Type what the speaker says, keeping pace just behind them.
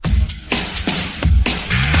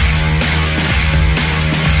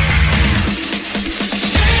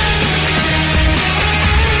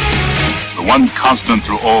The one constant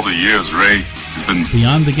through all the years, Ray, has been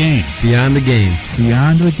Beyond the Game. Beyond the Game.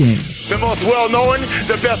 Beyond the Game. The most well-known,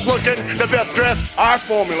 the best-looking, the best-dressed. Our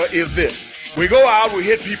formula is this. We go out, we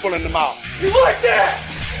hit people in the mouth. You like that?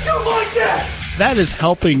 You like that? That is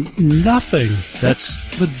helping nothing. That's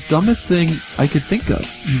the dumbest thing I could think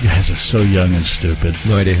of. You guys are so young and stupid.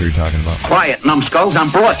 No idea who you're talking about. Quiet, numbskulls, I'm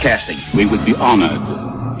broadcasting. We would be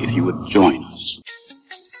honored if you would join us.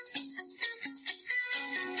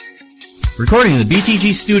 Recording in the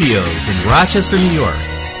BTG studios in Rochester, New York,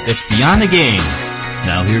 it's Beyond the Game.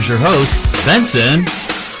 Now here's your host, Benson,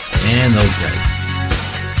 and those guys.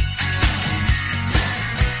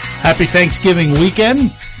 Happy Thanksgiving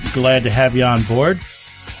weekend. Glad to have you on board.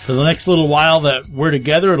 For the next little while that we're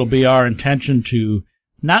together, it'll be our intention to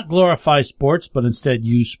not glorify sports, but instead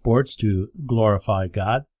use sports to glorify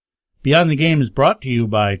God. Beyond the Game is brought to you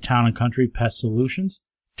by Town & Country Pest Solutions,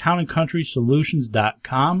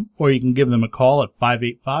 townandcountrysolutions.com, or you can give them a call at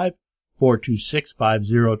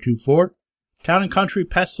 585-426-5024. Town & Country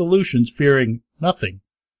Pest Solutions, fearing nothing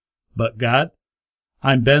but God.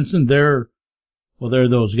 I'm Benson. They're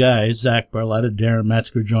those guys, Zach Barletta, Darren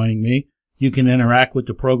Metzger joining me. You can interact with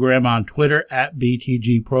the program on Twitter at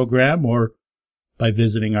BTG Program or by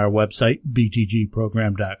visiting our website,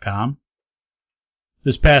 btgprogram.com.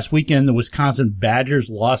 This past weekend, the Wisconsin Badgers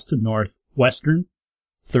lost to Northwestern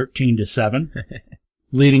 13-7.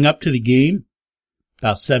 Leading up to the game,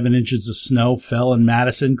 about 7 inches of snow fell in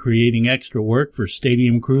Madison, creating extra work for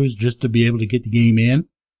stadium crews just to be able to get the game in.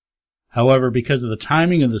 However, because of the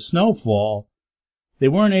timing of the snowfall, they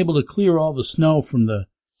weren't able to clear all the snow from the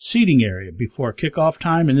seating area before kickoff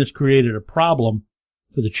time, and this created a problem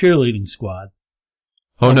for the cheerleading squad.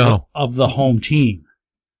 Oh, no. Of the home team.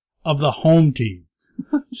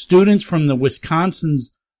 Students from the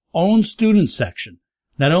Wisconsin's own student section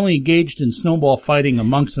not only engaged in snowball fighting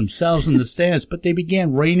amongst themselves in the stands, but they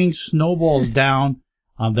began raining snowballs down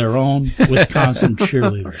on their own Wisconsin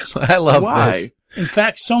cheerleaders. I love this. In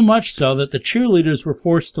fact, so much so that the cheerleaders were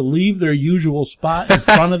forced to leave their usual spot in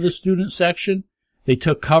front of the student section. They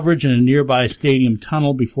took coverage in a nearby stadium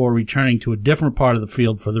tunnel before returning to a different part of the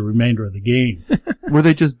field for the remainder of the game. Were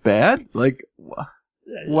they just bad? Like,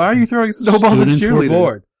 why are you throwing snowballs at Students were cheerleaders?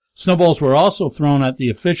 bored. Snowballs were also thrown at the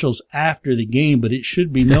officials after the game, but it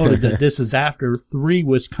should be noted that this is after 3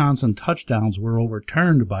 Wisconsin touchdowns were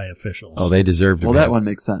overturned by officials. Oh, they deserve to Well, be. that one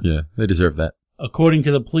makes sense. Yeah, they deserve that. According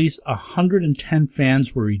to the police, 110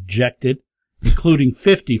 fans were ejected, including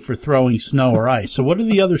 50 for throwing snow or ice. So what are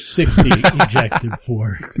the other 60 ejected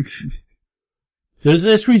for?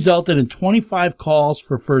 This resulted in 25 calls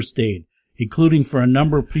for first aid, including for a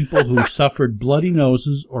number of people who suffered bloody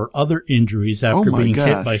noses or other injuries after being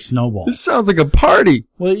hit by snowballs. This sounds like a party.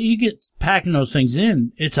 Well, you get packing those things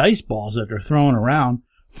in. It's ice balls that they're throwing around.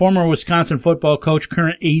 Former Wisconsin football coach,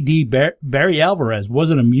 current AD Barry Alvarez,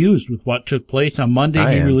 wasn't amused with what took place. On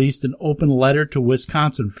Monday, he released an open letter to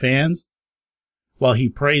Wisconsin fans. While he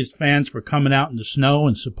praised fans for coming out in the snow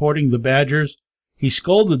and supporting the Badgers, he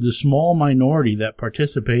scolded the small minority that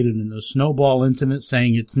participated in the snowball incident,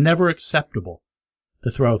 saying it's never acceptable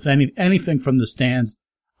to throw anything from the stands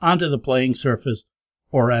onto the playing surface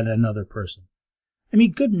or at another person. I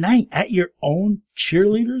mean, good night at your own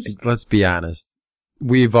cheerleaders? Let's be honest.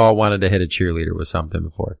 We've all wanted to hit a cheerleader with something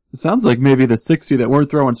before. It sounds like maybe the 60 that weren't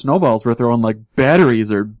throwing snowballs were throwing like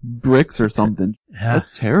batteries or bricks or something. Yeah. That's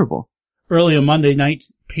terrible. Early on Monday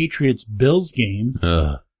night's Patriots-Bills game,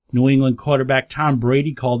 New England quarterback Tom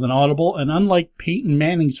Brady called an audible, and unlike Peyton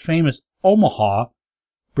Manning's famous Omaha,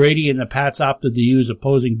 Brady and the Pats opted to use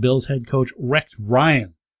opposing Bills head coach Rex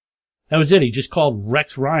Ryan. That was it. He just called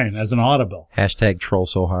Rex Ryan as an audible. Hashtag troll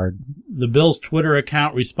so hard. The Bills' Twitter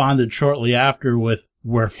account responded shortly after with,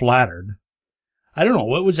 "We're flattered." I don't know.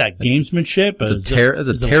 What was that? Gamesmanship? It's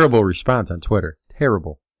a terrible response on Twitter.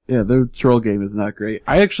 Terrible. Yeah, their troll game is not great.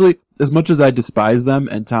 I actually, as much as I despise them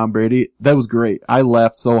and Tom Brady, that was great. I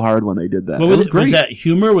laughed so hard when they did that. Well, That was great. Was that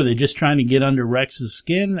humor? Were they just trying to get under Rex's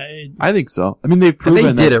skin? I think so. I mean, they've proven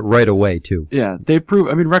And they did it right away, too. Yeah, they've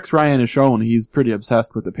proved. I mean, Rex Ryan has shown he's pretty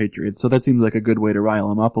obsessed with the Patriots, so that seems like a good way to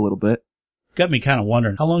rile him up a little bit. Got me kind of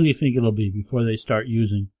wondering, how long do you think it'll be before they start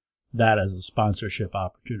using that as a sponsorship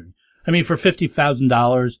opportunity? I mean, for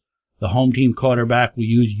 $50,000, the home team quarterback will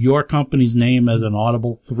use your company's name as an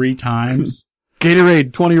audible 3 times.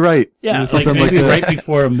 Gatorade, 20 right. Yeah, like maybe right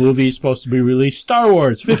before a movie is supposed to be released. Star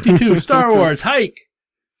Wars, 52, Star Wars, hike.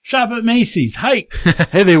 Shop at Macy's, hike.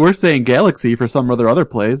 Hey, they were saying Galaxy for some other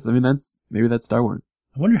plays. I mean, maybe that's Star Wars.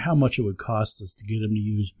 I wonder how much it would cost us to get them to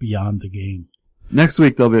use Beyond the Game. Next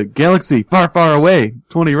week, they'll be Galaxy, far, far away,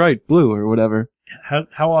 20 right, blue, or whatever.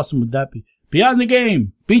 How awesome would that be? Beyond the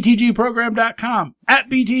Game, btgprogram.com, at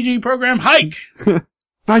btgprogram-hike.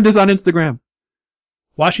 Find us on Instagram.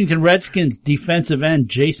 Washington Redskins defensive end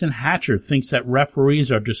Jason Hatcher thinks that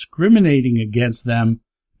referees are discriminating against them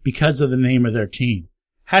because of the name of their team.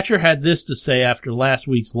 Hatcher had this to say after last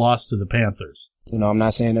week's loss to the Panthers. You know, I'm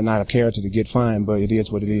not saying they're not a character to get fined, but it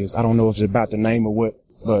is what it is. I don't know if it's about the name or what,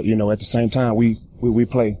 but, you know, at the same time, we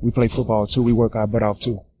play football too. We work our butt off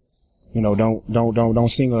too. You know, don't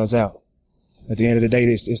single us out. At the end of the day,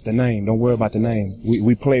 it's the name. Don't worry about the name.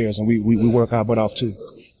 We players and we work our butt off too.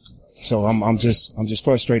 So I'm just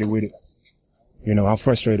frustrated with it. You know, I'm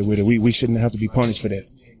frustrated with it. We shouldn't have to be punished for that.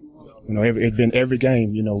 You know, it's been every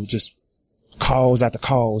game, you know, just calls after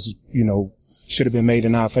calls, you know, should have been made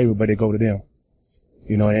in our favor, but they go to them.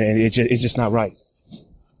 You know, and it's just not right.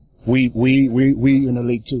 We in the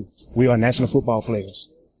league too. We are national football players.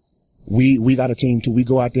 We got a team too. We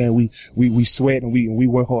go out there and we sweat and we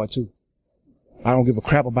work hard too. I don't give a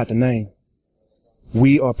crap about the name.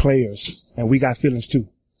 We are players and we got feelings too.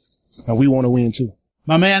 And we want to win too.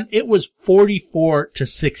 My man, it was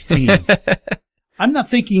 44-16. I'm not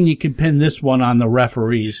thinking you can pin this one on the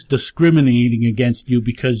referees discriminating against you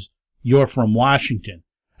because you're from Washington.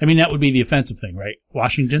 I mean, that would be the offensive thing, right?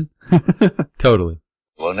 Washington? Totally.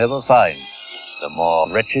 Will never find the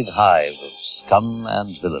more wretched hive of scum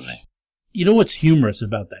and villainy. You know what's humorous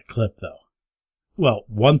about that clip, though? Well,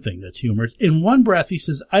 one thing that's humorous. In one breath, he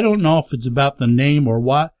says, I don't know if it's about the name or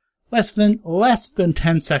what. Less than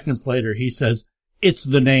 10 seconds later, he says, it's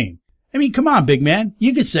the name. I mean, come on, big man.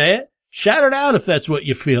 You can say it. Shout it out if that's what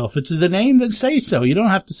you feel. If it's the name, then say so. You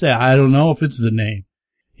don't have to say, I don't know if it's the name.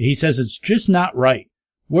 He says it's just not right.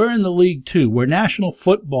 We're in the league too. We're national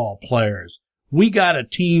football players. We got a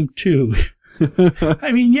team too.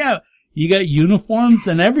 I mean, yeah, you got uniforms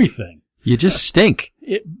and everything. You just stink.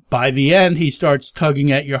 By the end, he starts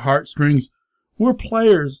tugging at your heartstrings. We're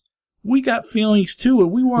players. We got feelings too,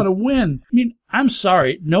 and we want to win. I mean, I'm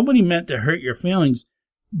sorry. Nobody meant to hurt your feelings,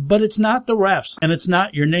 but it's not the refs, and it's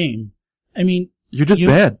not your name. I mean, you're just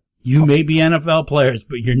bad. You may be NFL players,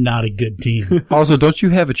 but you're not a good team. Also, don't you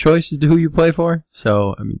have a choice as to who you play for?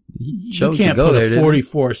 So, I mean, he chose you can't to go put there, a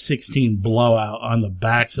 44-16 blowout on the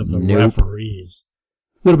backs of the referees.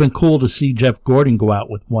 Would have been cool to see Jeff Gordon go out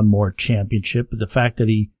with one more championship, but the fact that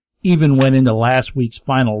he even went into last week's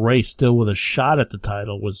final race still with a shot at the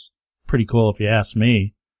title was pretty cool if you ask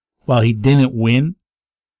me. While he didn't win,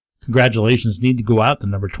 congratulations need to go out to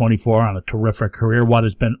number 24 on a terrific career, what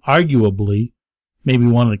has been arguably maybe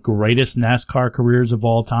one of the greatest NASCAR careers of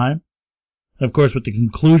all time. And of course, with the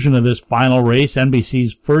conclusion of this final race,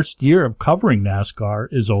 NBC's first year of covering NASCAR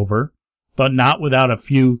is over, but not without a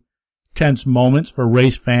few tense moments for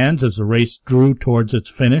race fans as the race drew towards its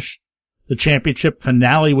finish. The championship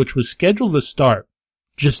finale, which was scheduled to start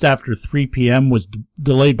just after 3 p.m., was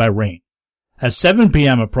delayed by rain. As 7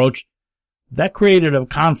 p.m. approached, that created a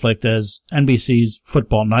conflict as NBC's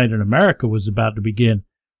Football Night in America was about to begin.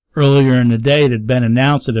 Earlier in the day, it had been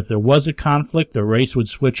announced that if there was a conflict, the race would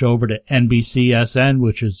switch over to NBCSN,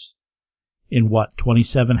 which is in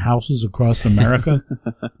 27 houses across America?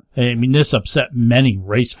 I mean, this upset many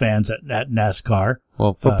race fans at NASCAR.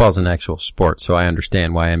 Well, football's an actual sport, so I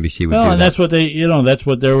understand why NBC would do that. Well, and that's what that's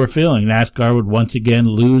what they were feeling. NASCAR would once again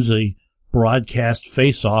lose a broadcast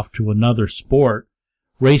face-off to another sport.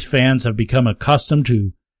 Race fans have become accustomed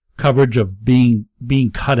to coverage of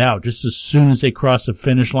being cut out. Just as soon as they cross the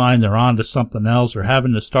finish line, they're on to something else, or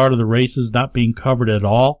having the start of the races not being covered at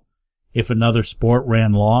all if another sport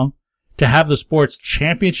ran long. To have the sport's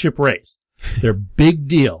championship race, their big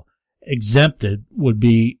deal, exempted would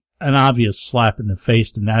be an obvious slap in the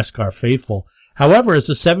face to NASCAR faithful. However, as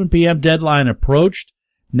the 7 p.m. deadline approached,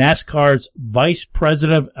 NASCAR's Vice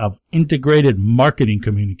President of Integrated Marketing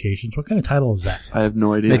Communications, what kind of title is that? I have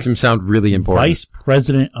no idea. Makes him sound really important. Vice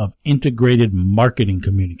President of Integrated Marketing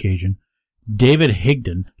Communication, David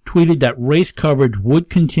Higdon, tweeted that race coverage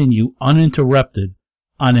would continue uninterrupted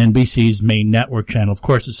on NBC's main network channel. Of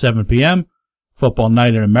course, at 7 p.m., Football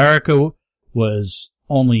Night in America was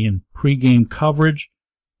only in pregame coverage.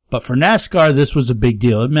 But for NASCAR, this was a big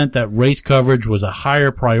deal. It meant that race coverage was a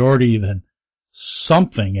higher priority than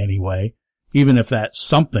something anyway, even if that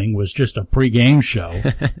something was just a pregame show.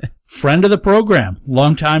 Friend of the program,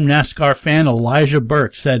 longtime NASCAR fan Elijah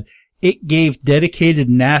Burke said it gave dedicated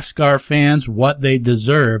NASCAR fans what they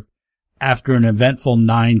deserved after an eventful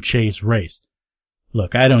 9-chase race.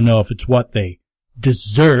 Look, I don't know if it's what they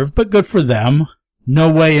deserve, but good for them. No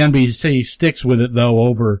way NBC sticks with it, though,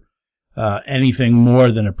 over anything more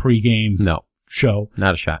than a pregame show.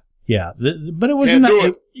 Not a shot. Yeah, but it was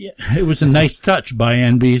it was a nice touch by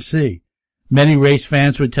NBC. Many race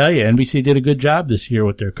fans would tell you NBC did a good job this year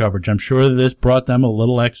with their coverage. I'm sure this brought them a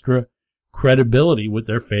little extra credibility with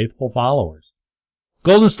their faithful followers.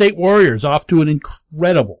 Golden State Warriors off to an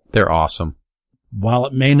incredible. They're awesome. While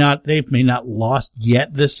they may not lost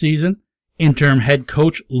yet this season, interim head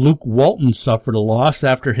coach Luke Walton suffered a loss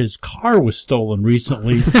after his car was stolen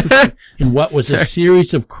recently in what was a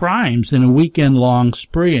series of crimes in a weekend-long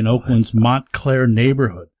spree in Oakland's Montclair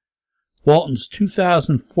neighborhood. Walton's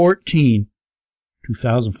 2014,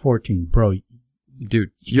 bro.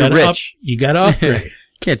 Dude, you're rich. You got to upgrade.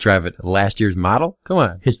 Can't drive it last year's model. Come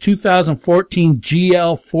on. His 2014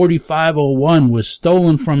 GL 4501 was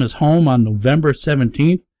stolen from his home on November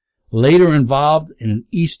 17th, later involved in an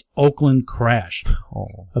East Oakland crash,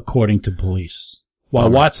 according to police.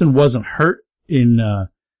 While Watson wasn't hurt in,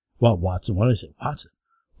 Watson.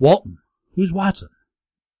 Walton. Who's Watson?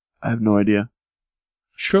 I have no idea.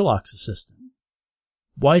 Sherlock's assistant.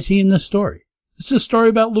 Why is he in this story? This is a story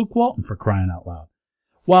about Luke Walton, for crying out loud.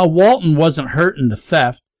 While Walton wasn't hurt in the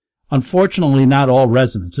theft, unfortunately not all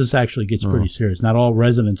residents, this actually gets pretty serious, not all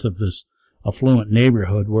residents of this affluent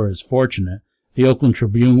neighborhood were as fortunate. The Oakland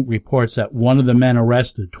Tribune reports that one of the men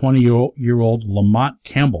arrested, 20-year-old Lamont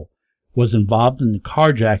Campbell, was involved in the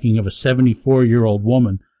carjacking of a 74-year-old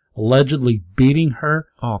woman, allegedly beating her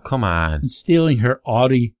and stealing her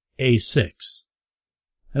Audi A6.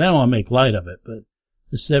 And I don't want to make light of it, but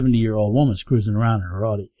the 70-year-old woman's cruising around in her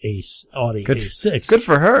Audi A6. Good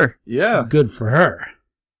for her. Yeah. Good for her.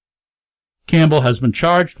 Campbell has been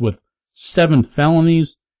charged with 7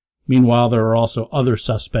 felonies. Meanwhile, there are also other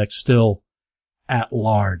suspects still at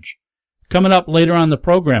large. Coming up later on the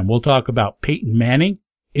program, we'll talk about Peyton Manning.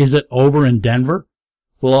 Is it over in Denver?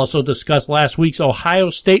 We'll also discuss last week's Ohio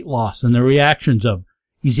State loss and the reactions of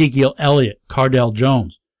Ezekiel Elliott, Cardell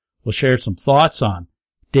Jones. We'll share some thoughts on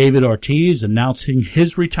David Ortiz announcing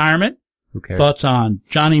his retirement. Thoughts on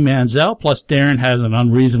Johnny Manziel, plus Darren has an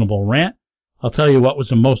unreasonable rant. I'll tell you what was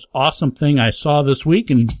the most awesome thing I saw this week,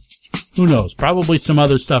 and who knows, probably some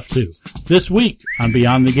other stuff too. This week on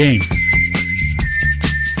Beyond the Game.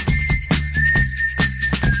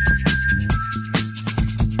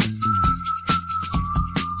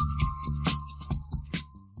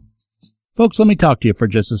 Folks, let me talk to you for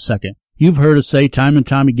just a second. You've heard us say time and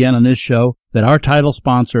time again on this show that our title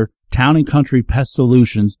sponsor, Town & Country Pest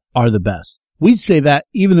Solutions, are the best. We'd say that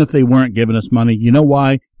even if they weren't giving us money. You know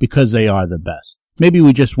why? Because they are the best. Maybe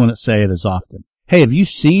we just wouldn't say it as often. Hey, have you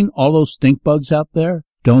seen all those stink bugs out there?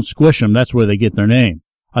 Don't squish them. That's where they get their name.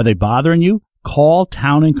 Are they bothering you? Call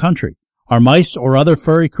Town & Country. Are mice or other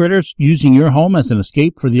furry critters using your home as an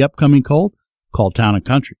escape for the upcoming cold? Call Town &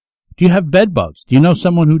 Country. Do you have bed bugs? Do you know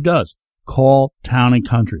someone who does? Call Town &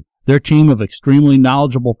 Country. Their team of extremely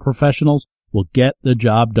knowledgeable professionals will get the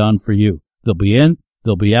job done for you. They'll be in,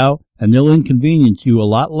 they'll be out, and they'll inconvenience you a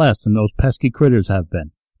lot less than those pesky critters have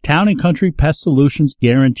been. Town & Country Pest Solutions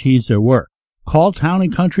guarantees their work. Call Town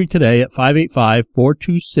 & Country today at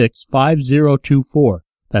 585-426-5024.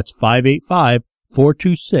 That's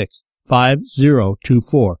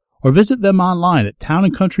 585-426-5024. Or visit them online at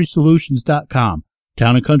townandcountrysolutions.com.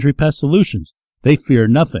 Town & Country Pest Solutions. They fear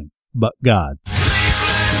nothing but God.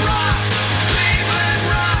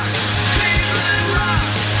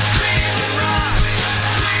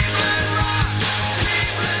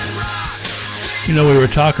 You know, we were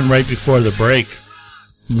talking right before the break,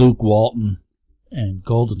 Luke Walton and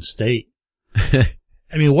Golden State. I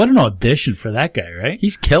mean, what an audition for that guy, right?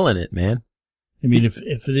 He's killing it, man. I mean,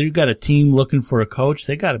 if they've got a team looking for a coach,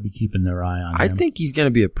 they got to be keeping their eye on him. I think he's going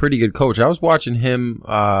to be a pretty good coach. I was watching him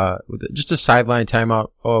with just a sideline timeout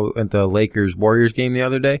at the Lakers-Warriors game the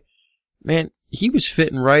other day. Man, he was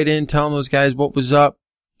fitting right in, telling those guys what was up,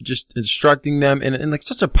 just instructing them, and like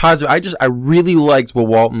such a positive. I really liked what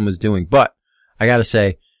Walton was doing, but I got to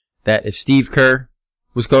say that if Steve Kerr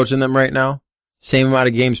was coaching them right now, same amount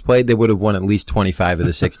of games played, they would have won at least 25 of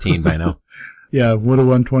the 16 by now. Yeah, would have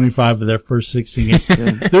won 25 of their first 16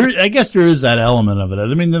 games. I guess there is that element of it.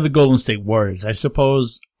 I mean, they're the Golden State Warriors. I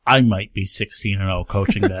suppose I might be 16-0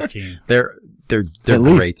 coaching that team. They're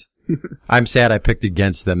great. I'm sad I picked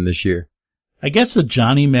against them this year. I guess the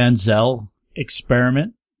Johnny Manziel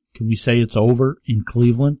experiment, can we say it's over in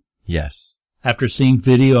Cleveland? Yes. After seeing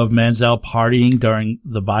video of Manziel partying during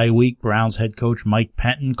the bye week, Browns head coach Mike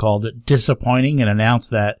Penton called it disappointing and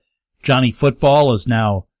announced that Johnny Football is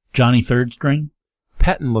now Johnny Third String.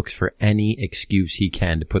 Penton looks for any excuse he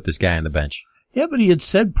can to put this guy on the bench. Yeah, but he had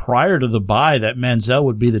said prior to the bye that Manziel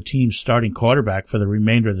would be the team's starting quarterback for the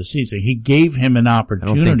remainder of the season. He gave him an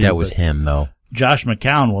opportunity. I don't think that was him, though. Josh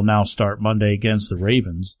McCown will now start Monday against the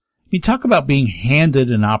Ravens. You talk about being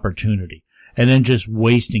handed an opportunity. and then just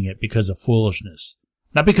wasting it because of foolishness.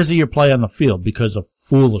 Not because of your play on the field, because of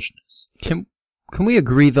foolishness. Can we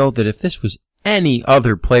agree, though, that if this was any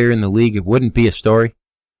other player in the league, it wouldn't be a story?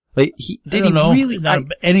 Like, Not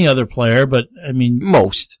any other player, but, I mean...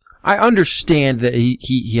 Most. I understand that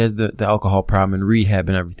he has the alcohol problem and rehab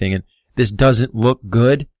and everything, and this doesn't look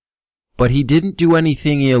good, but he didn't do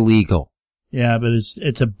anything illegal. Yeah, but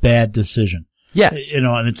it's a bad decision. Yes. You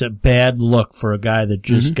know, and it's a bad look for a guy that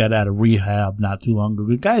just got out of rehab not too long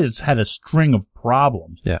ago. A guy that's had a string of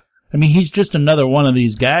problems. Yeah. I mean, he's just another one of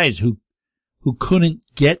these guys who couldn't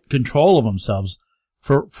get control of themselves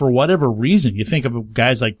for whatever reason. You think of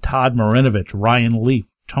guys like Todd Marinovich, Ryan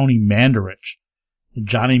Leaf, Tony Mandarich,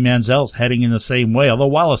 Johnny Manziel's heading in the same way. Although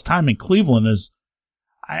while his time in Cleveland is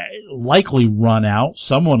likely run out,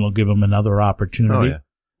 someone will give him another opportunity. Oh, yeah.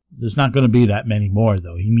 There's not going to be that many more,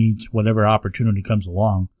 though. He needs whatever opportunity comes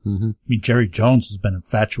along. Mm-hmm. I mean, Jerry Jones has been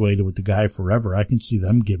infatuated with the guy forever. I can see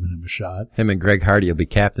them giving him a shot. Him and Greg Hardy will be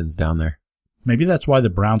captains down there. Maybe that's why the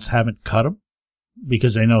Browns haven't cut him,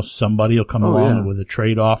 because they know somebody will come along with a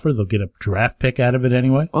trade offer. They'll get a draft pick out of it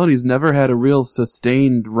anyway. Well, he's never had a real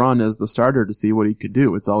sustained run as the starter to see what he could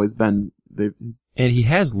do. It's always been and he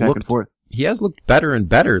has back and forth. He has looked better and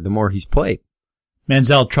better the more he's played.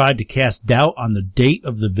 Manziel tried to cast doubt on the date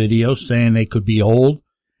of the video, saying they could be old.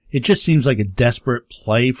 It just seems like a desperate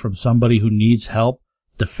play from somebody who needs help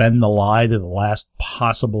defend the lie to the last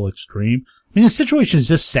possible extreme. I mean, the situation is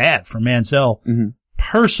just sad for Manziel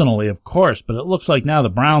personally, of course, but it looks like now the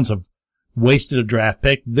Browns have wasted a draft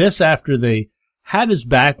pick. This after they had his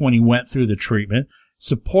back when he went through the treatment,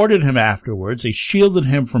 supported him afterwards. They shielded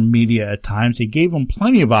him from media at times. They gave him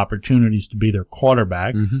plenty of opportunities to be their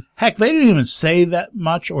quarterback. Heck, they didn't even say that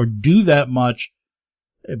much or do that much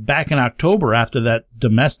back in October after that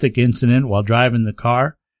domestic incident while driving the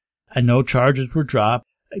car. I know charges were dropped.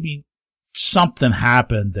 I mean, something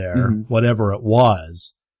happened there, whatever it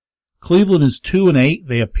was. Cleveland is 2-8.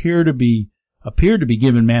 They appear to be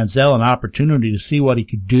giving Manziel an opportunity to see what he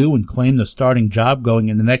could do and claim the starting job going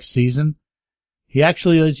in the next season. He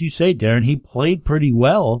actually, as you say, Darren, he played pretty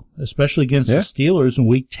well, especially against the Steelers in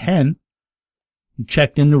Week 10. He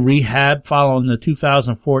checked into rehab following the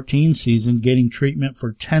 2014 season, getting treatment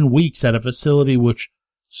for 10 weeks at a facility which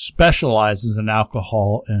specializes in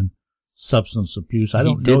alcohol and substance abuse.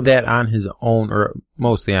 He did that on his own, or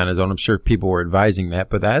mostly on his own. I'm sure people were advising that,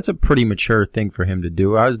 but that's a pretty mature thing for him to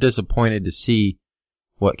do. I was disappointed to see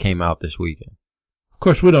what came out this weekend. Of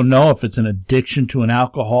course, we don't know if it's an addiction to an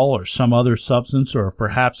alcohol or some other substance, or if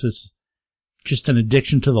perhaps it's just an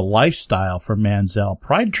addiction to the lifestyle for Manziel.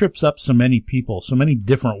 Pride trips up so many people, so many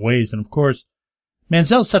different ways. And of course,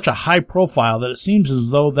 Manziel's such a high profile that it seems as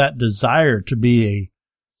though that desire to be a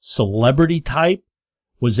celebrity type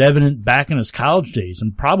was evident back in his college days,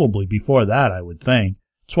 and probably before that, I would think.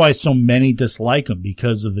 That's why so many dislike him,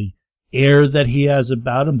 because of the air that he has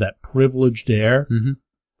about him, that privileged air.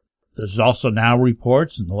 There's also now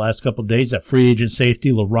reports in the last couple of days that free agent safety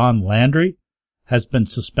LaRon Landry has been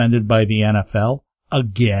suspended by the NFL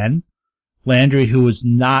again. Landry, who is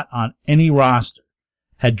not on any roster,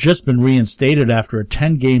 had just been reinstated after a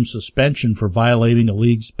 10-game suspension for violating the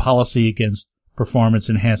league's policy against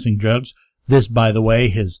performance-enhancing drugs. This, by the way,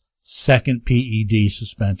 his second PED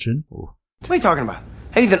suspension. What are you talking about?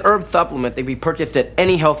 He's an herb supplement that we purchased at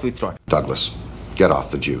any health food store. Douglas, get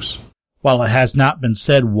off the juice. While it has not been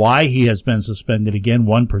said why he has been suspended again,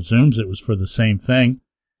 one presumes it was for the same thing.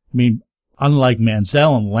 I mean, unlike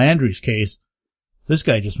Manziel and Landry's case, this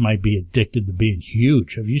guy just might be addicted to being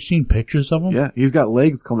huge. Have you seen pictures of him? Yeah, he's got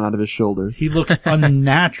legs coming out of his shoulders. He looks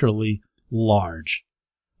unnaturally large.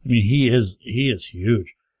 I mean, he is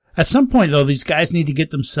huge. At some point, though, these guys need to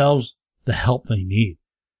get themselves the help they need.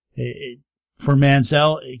 For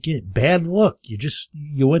Manziel, again, bad look.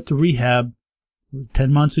 You went to rehab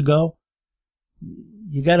 10 months ago.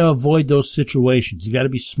 You got to avoid those situations. You got to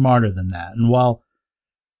be smarter than that. And while,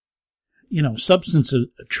 substance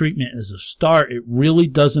treatment is a start, it really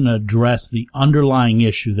doesn't address the underlying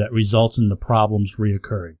issue that results in the problems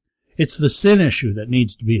reoccurring. It's the sin issue that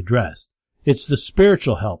needs to be addressed. It's the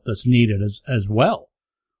spiritual help that's needed as well.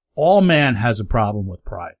 All man has a problem with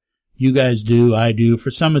pride. You guys do, I do.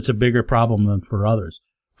 For some, it's a bigger problem than for others.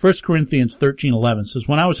 1 Corinthians 13:11 says,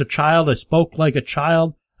 "When I was a child, I spoke like a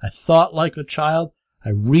child. I thought like a child. I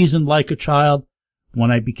reasoned like a child.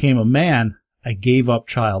 When I became a man, I gave up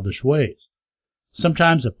childish ways."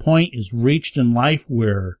 Sometimes a point is reached in life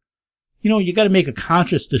where, you got to make a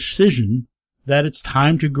conscious decision that it's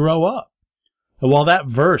time to grow up. And while that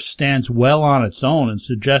verse stands well on its own and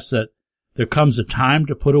suggests that there comes a time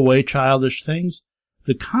to put away childish things,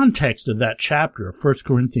 The context of that chapter of 1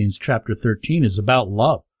 Corinthians chapter 13 is about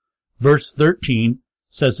love. Verse 13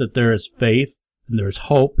 says that there is faith and there is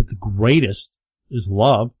hope, but the greatest is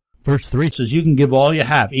love. Verse 3 says you can give all you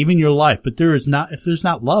have, even your life, but if there's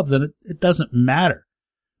not love, then it doesn't matter.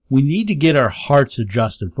 We need to get our hearts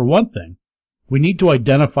adjusted. For one thing, we need to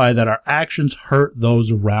identify that our actions hurt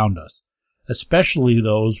those around us, especially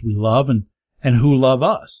those we love and who love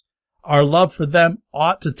us. Our love for them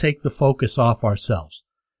ought to take the focus off ourselves.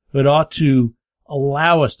 It ought to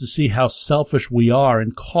allow us to see how selfish we are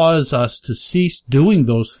and cause us to cease doing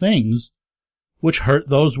those things which hurt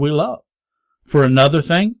those we love. For another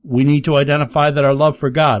thing, we need to identify that our love for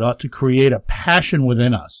God ought to create a passion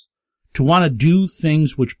within us to want to do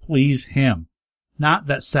things which please Him, not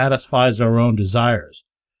that satisfies our own desires.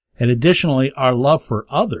 And additionally, our love for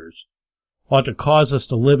others ought to cause us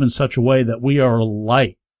to live in such a way that we are a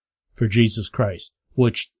light for Jesus Christ,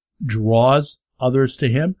 which draws others to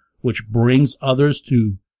Him, which brings others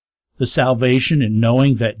to the salvation in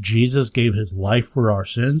knowing that Jesus gave His life for our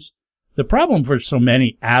sins. The problem for so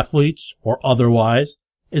many athletes or otherwise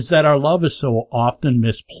is that our love is so often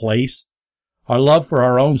misplaced. Our love for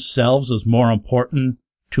our own selves is more important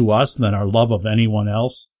to us than our love of anyone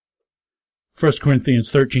else. 1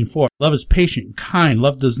 Corinthians 13:4, love is patient, kind.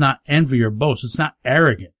 Love does not envy or boast. It's not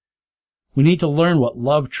arrogant. We need to learn what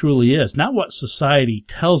love truly is, not what society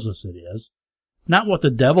tells us it is, not what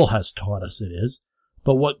the devil has taught us it is,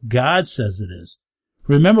 but what God says it is.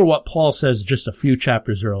 Remember what Paul says just a few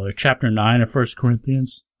chapters earlier, chapter 9 of 1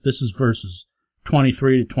 Corinthians. This is verses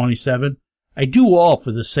 23 to 27. I do all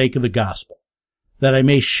for the sake of the gospel, that I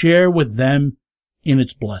may share with them in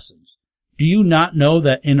its blessings. Do you not know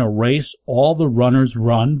that in a race all the runners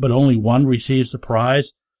run, but only one receives the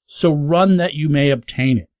prize? So run that you may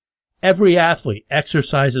obtain it. Every athlete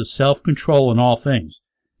exercises self-control in all things.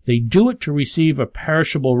 They do it to receive a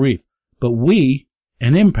perishable wreath, but we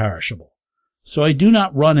an imperishable. So I do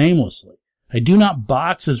not run aimlessly. I do not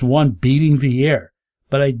box as one beating the air,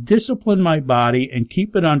 but I discipline my body and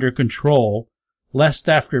keep it under control, lest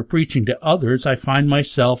after preaching to others I find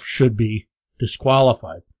myself should be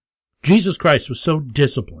disqualified. Jesus Christ was so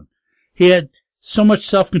disciplined. He had so much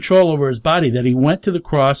self-control over his body that he went to the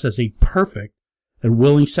cross as a perfect and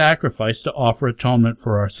willing sacrifice to offer atonement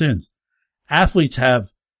for our sins. Athletes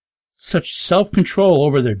have such self-control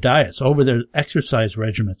over their diets, over their exercise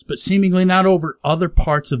regimens, but seemingly not over other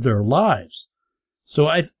parts of their lives. So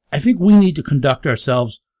I think we need to conduct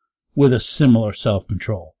ourselves with a similar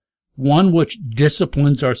self-control, one which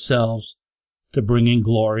disciplines ourselves to bring in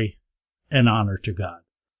glory and honor to God.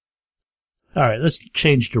 All right, let's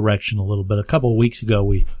change direction a little bit. A couple of weeks ago,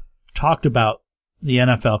 we talked about the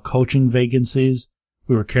NFL coaching vacancies.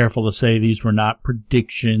 We were careful to say these were not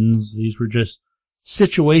predictions. These were just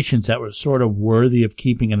situations that were sort of worthy of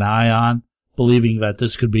keeping an eye on, believing that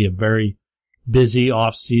this could be a very busy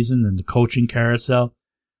off-season in the coaching carousel.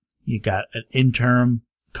 You got an interim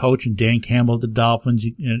coach and Dan Campbell of the Dolphins,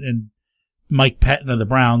 and Mike Pettin of the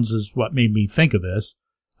Browns is what made me think of this.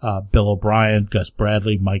 Bill O'Brien, Gus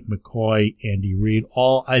Bradley, Mike McCoy, Andy Reid,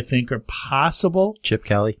 all I think are possible. Chip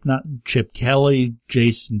Kelly,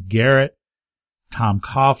 Jason Garrett, Tom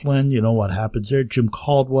Coughlin, you know what happens there, Jim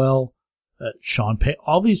Caldwell, Sean Payton,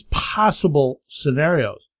 all these possible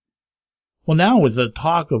scenarios. Well, now with the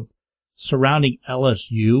talk of surrounding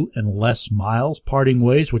LSU and Les Miles parting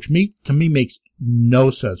ways, which to me makes no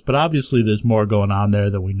sense, but obviously there's more going on there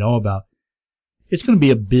that we know about. It's going to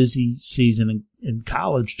be a busy season in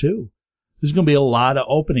college too. There's going to be a lot of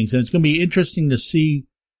openings, and it's going to be interesting to see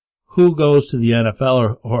who goes to the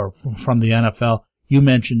NFL or from the NFL. You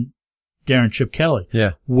mentioned Darren Chip Kelly.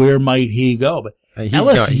 Yeah. Where might he go? But he's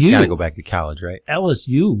got to go back to college, right?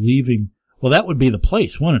 LSU leaving, well, that would be the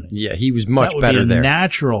place, wouldn't it? Yeah, he was much better there. That would be a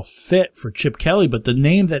natural fit for Chip Kelly, but the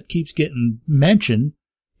name that keeps getting mentioned,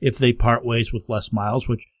 if they part ways with Les Miles,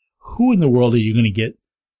 which who in the world are you going to get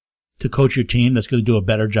to coach your team that's going to do a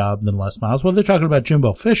better job than Les Miles? Well, they're talking about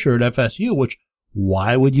Jimbo Fisher at FSU, which,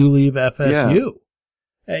 why would you leave FSU?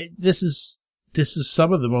 Yeah. This is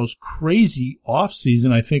some of the most crazy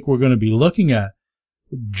offseason I think we're going to be looking at.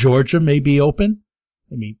 Georgia may be open.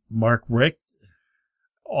 I mean, Mark Richt,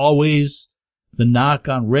 always the knock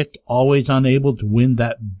on Richt, always unable to win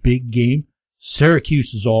that big game.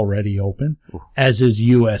 Syracuse is already open, as is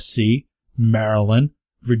USC, Maryland,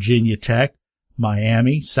 Virginia Tech,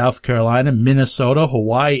 Miami, South Carolina, Minnesota,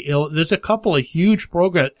 Hawaii. There's a couple of huge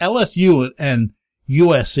programs. LSU and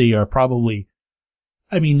USC are probably,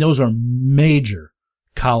 I mean, those are major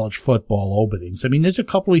college football openings. I mean, there's a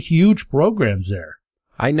couple of huge programs there.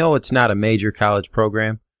 I know it's not a major college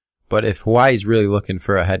program, but if Hawaii's really looking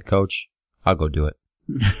for a head coach, I'll go do it.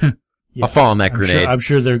 I'll fall on that grenade. I'm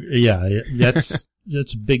sure that's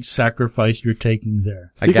a big sacrifice you're taking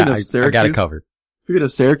there. I got it covered. Speaking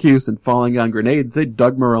of Syracuse and falling on grenades, say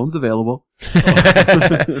Doug Marone's available.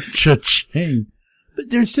 Cha-ching. But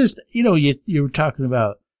there's just, you were talking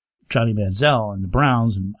about Johnny Manziel and the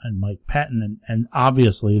Browns and Mike Patton, and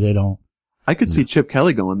obviously they don't. I could see Chip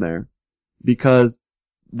Kelly going there because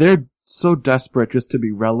they're so desperate just to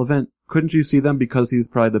be relevant. Couldn't you see them because he's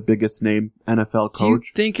probably the biggest name NFL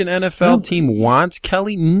coach? Do you think an NFL team wants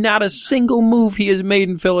Kelly? Not a single move he has made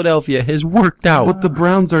in Philadelphia has worked out. But the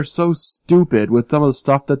Browns are so stupid with some of the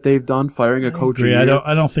stuff that they've done, firing a coach. I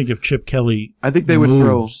don't think if Chip Kelly I think they would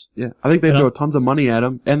throw tons of money at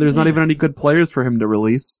him, and there's not even any good players for him to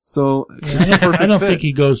release. So I don't think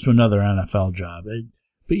he goes to another NFL job.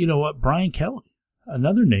 But you know what? Brian Kelly,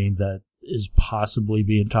 another name that is possibly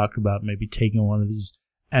being talked about, maybe taking one of these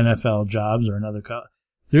NFL jobs or another.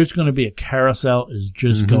 There's going to be a carousel is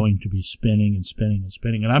just going to be spinning and spinning and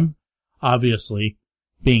spinning. And I'm obviously,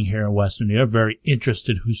 being here in Western New York, very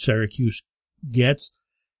interested who Syracuse gets.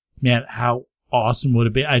 Man, how awesome would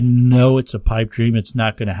it be? I know it's a pipe dream. It's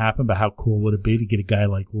not going to happen, but how cool would it be to get a guy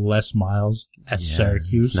like Les Miles at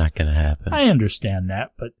Syracuse? It's not going to happen. I understand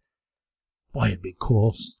that, but boy, it'd be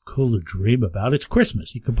cool to dream about. It's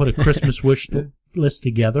Christmas. You can put a Christmas wish list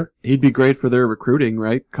together. He'd be great for their recruiting,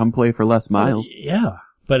 right? Come play for Les Miles. Yeah.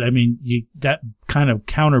 But I mean, that kind of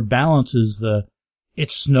counterbalances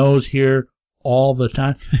it snows here all the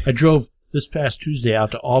time. I drove this past Tuesday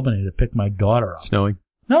out to Albany to pick my daughter up. Snowing?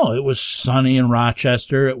 No, it was sunny in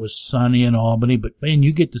Rochester. It was sunny in Albany. But man,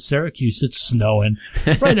 you get to Syracuse, it's snowing.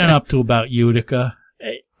 Right on up to about Utica.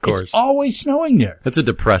 Of course. It's always snowing there. That's a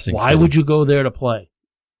depressing Why would you go there to play?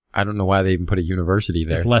 I don't know why they even put a university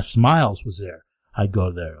there. If Les Miles was there, I'd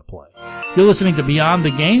go there to play. You're listening to Beyond the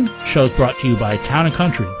Game. Show's brought to you by Town &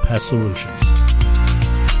 Country Pest Solutions.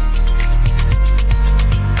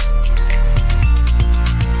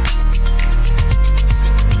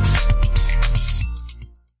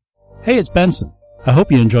 Hey, it's Benson. I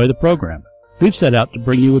hope you enjoy the program. We've set out to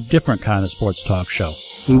bring you a different kind of sports talk show.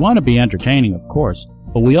 We want to be entertaining, of course,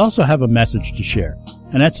 but we also have a message to share,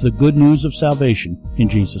 and that's the good news of salvation in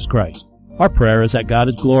Jesus Christ. Our prayer is that God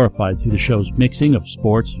is glorified through the show's mixing of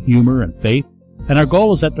sports, humor, and faith, and our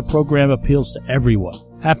goal is that the program appeals to everyone.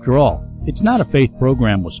 After all, it's not a faith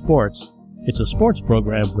program with sports, it's a sports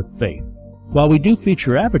program with faith. While we do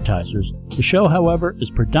feature advertisers, the show, however,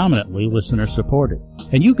 is predominantly listener-supported,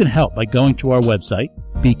 and you can help by going to our website,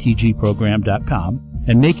 btgprogram.com,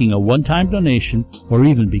 and making a one-time donation or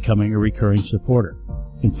even becoming a recurring supporter.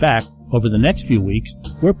 In fact, over the next few weeks,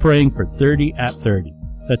 we're praying for 30 at 30.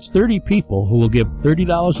 That's 30 people who will give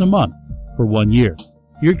 $30 a month for 1 year.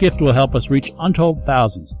 Your gift will help us reach untold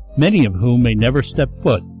thousands, many of whom may never step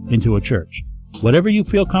foot into a church. Whatever you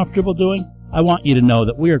feel comfortable doing, I want you to know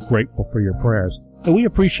that we are grateful for your prayers, and we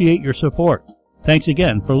appreciate your support. Thanks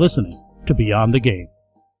again for listening to Beyond the Game.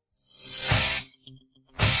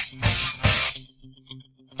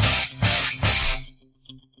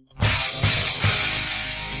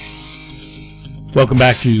 Welcome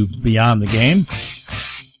back to Beyond the Game.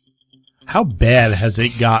 How bad has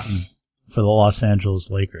it gotten for the Los Angeles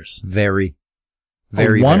Lakers? Very. A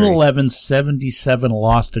 111-77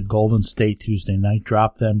 loss to Golden State Tuesday night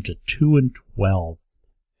dropped them to 2-12.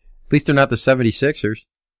 At least they're not the 76ers.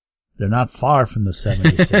 They're not far from the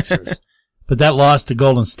 76ers. But that loss to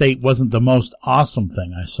Golden State wasn't the most awesome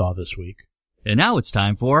thing I saw this week. And now it's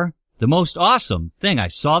time for the most awesome thing I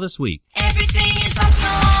saw this week. Everything is awesome.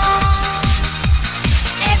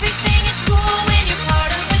 Everything is cool when you're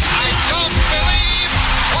part of a team. I don't believe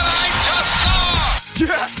what I just saw.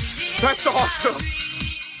 Yes, that's awesome.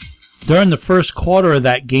 During the first quarter of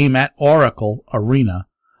that game at Oracle Arena,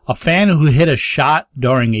 a fan who hit a shot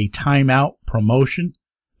during a timeout promotion,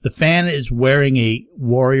 the fan is wearing a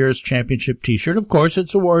Warriors championship t-shirt. Of course,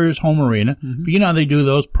 it's a Warriors home arena. Mm-hmm. But you know how they do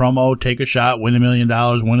those promo, take a shot, win $1 million,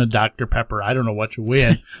 win a Dr. Pepper. I don't know what you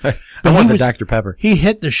win. I want the Dr. Pepper. He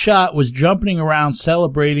hit the shot, was jumping around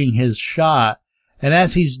celebrating his shot. And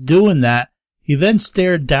as he's doing that, he then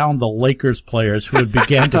stared down the Lakers players who had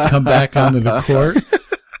began to come back onto the court,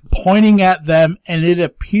 pointing at them, and it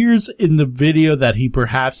appears in the video that he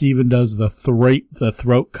perhaps even does the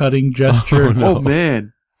throat cutting gesture. Oh, no. Oh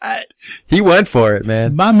man. He went for it,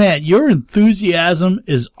 man. My man, your enthusiasm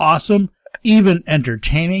is awesome, even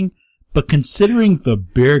entertaining, but considering the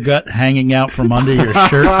beer gut hanging out from under your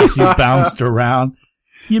shirt as you bounced around,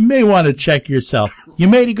 you may want to check yourself. You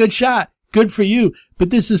made a good shot. Good for you. But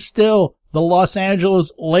this is still the Los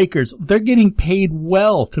Angeles Lakers. They're getting paid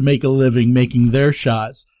well to make a living making their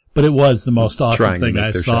shots. But it was the most awesome Trying to thing make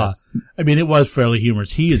I their saw. shots. I mean, it was fairly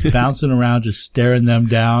humorous. He is bouncing around, just staring them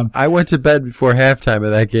down. I went to bed before halftime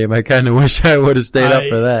of that game. I kind of wish I would have stayed up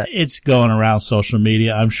for that. It's going around social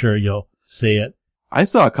media. I'm sure you'll see it. I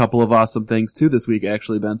saw a couple of awesome things too this week,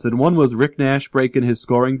 actually, Benson. One was Rick Nash breaking his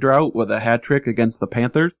scoring drought with a hat trick against the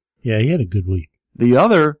Panthers. Yeah, he had a good week. The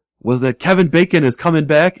other was that Kevin Bacon is coming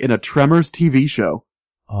back in a Tremors TV show.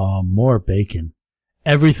 Oh, more bacon.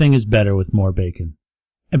 Everything is better with more bacon.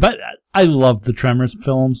 But I loved the Tremors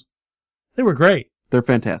films. They were great. They're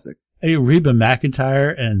fantastic. I mean, Reba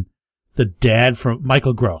McEntire and the dad from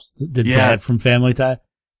Michael Gross, the dad from Family Tie.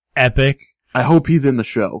 Epic. I hope he's in the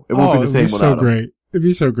show. It won't be the same without him. It'd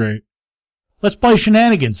be so great. Let's play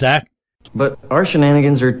shenanigans, Zach. But our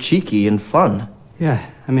shenanigans are cheeky and fun. Yeah,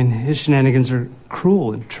 I mean, his shenanigans are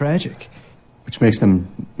cruel and tragic. Which makes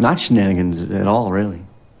them not shenanigans at all, really.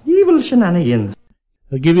 Evil shenanigans.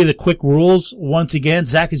 I'll give you the quick rules. Once again,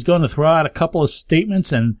 Zach is going to throw out a couple of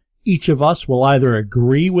statements, and each of us will either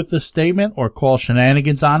agree with the statement or call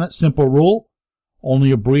shenanigans on it. Simple rule.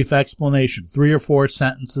 Only a brief explanation. 3 or 4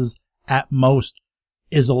 sentences at most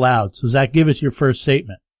is allowed. So, Zach, give us your first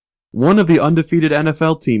statement. One of the undefeated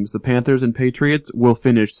NFL teams, the Panthers and Patriots, will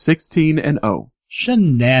finish 16-0.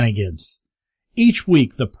 Shenanigans. Each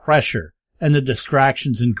week, the pressure and the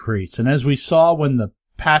distractions increase. And as we saw when the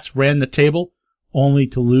Pats ran the table, only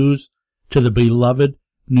to lose to the beloved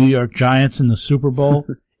New York Giants in the Super Bowl,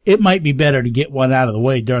 it might be better to get one out of the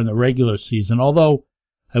way during the regular season. Although,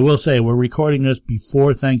 I will say, we're recording this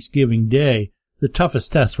before Thanksgiving Day. The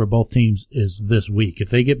toughest test for both teams is this week. If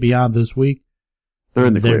they get beyond this week, they're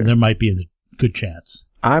in the clear. There might be a good chance.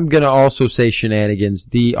 I'm going to also say shenanigans.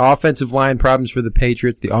 The offensive line problems for the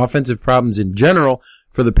Patriots, the offensive problems in general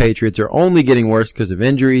for the Patriots are only getting worse because of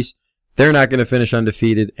injuries. They're not going to finish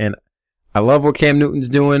undefeated, and I love what Cam Newton's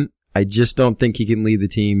doing. I just don't think he can lead the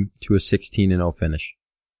team to a 16-0 finish.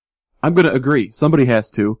 I'm going to agree. Somebody has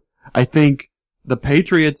to. I think the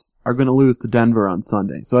Patriots are going to lose to Denver on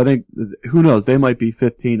Sunday. So I think, who knows, they might be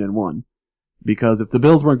 15-1. Because if the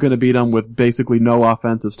Bills weren't going to beat them with basically no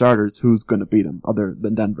offensive starters, who's going to beat them other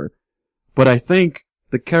than Denver? But I think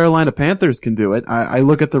the Carolina Panthers can do it. I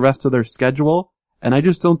look at the rest of their schedule, and I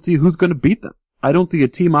just don't see who's going to beat them. I don't see a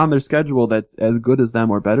team on their schedule that's as good as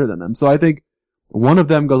them or better than them. So I think one of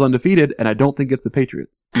them goes undefeated, and I don't think it's the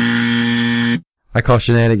Patriots. I call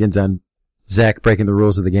shenanigans on Zach breaking the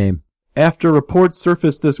rules of the game. After reports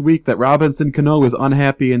surfaced this week that Robinson Cano is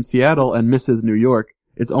unhappy in Seattle and misses New York,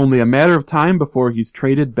 it's only a matter of time before he's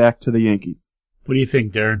traded back to the Yankees. What do you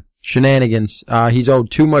think, Darren? Shenanigans. He's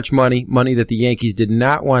owed too much money that the Yankees did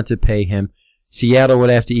not want to pay him. Seattle would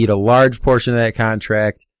have to eat a large portion of that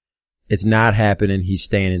contract. It's not happening. He's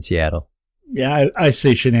staying in Seattle. Yeah, I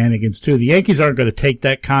say shenanigans too. The Yankees aren't going to take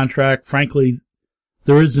that contract. Frankly,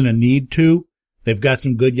 there isn't a need to. They've got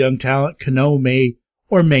some good young talent. Cano may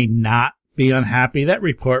or may not be unhappy. That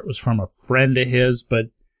report was from a friend of his, but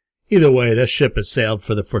either way, that ship has sailed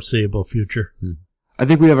for the foreseeable future. I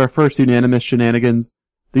think we have our first unanimous shenanigans.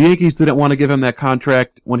 The Yankees didn't want to give him that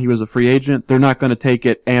contract when he was a free agent. They're not going to take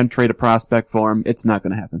it and trade a prospect for him. It's not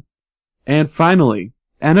going to happen. And finally,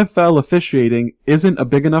 NFL officiating isn't a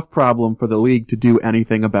big enough problem for the league to do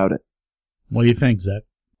anything about it. What do you think, Zach?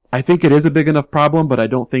 I think it is a big enough problem, but I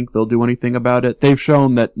don't think they'll do anything about it. They've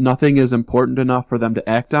shown that nothing is important enough for them to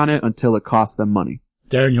act on it until it costs them money.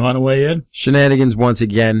 Darren, you want to weigh in? Shenanigans once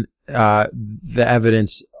again. The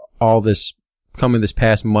evidence, all this coming this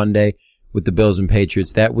past Monday with the Bills and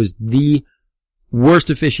Patriots, that was the worst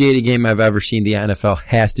officiated game I've ever seen. The NFL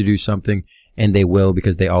has to do something, and they will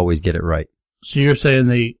because they always get it right. So you're saying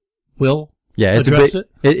they will? Yeah, it's address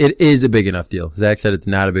it is a big enough deal. Zach said it's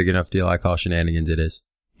not a big enough deal. I call shenanigans it is.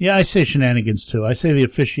 Yeah, I say shenanigans too. I say the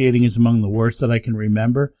officiating is among the worst that I can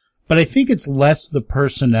remember, but I think it's less the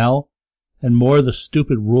personnel and more the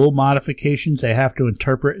stupid rule modifications they have to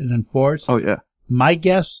interpret and enforce. Oh, yeah. My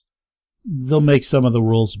guess, they'll make some of the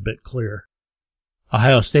rules a bit clearer.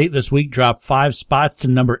 Ohio State this week dropped 5 spots to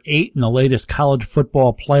number 8 in the latest college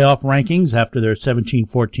football playoff rankings after their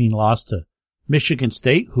 17-14 loss to Michigan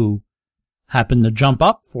State, who happened to jump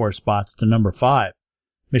up 4 spots to number 5.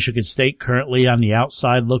 Michigan State currently on the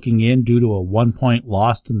outside looking in due to a 1-point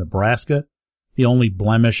loss to Nebraska, the only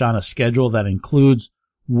blemish on a schedule that includes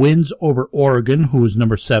wins over Oregon, who was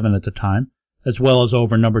number 7 at the time, as well as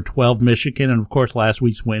over number 12 Michigan, and of course last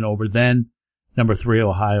week's win over then number 3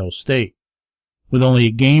 Ohio State. With only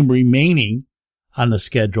a game remaining on the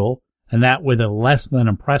schedule, and that with a less than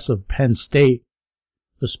impressive Penn State,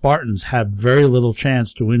 the Spartans have very little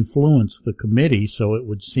chance to influence the committee, so it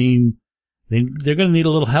would seem they're going to need a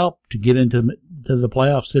little help to get into the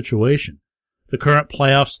playoff situation. The current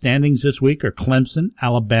playoff standings this week are Clemson,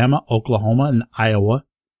 Alabama, Oklahoma, and Iowa.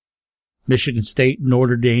 Michigan State,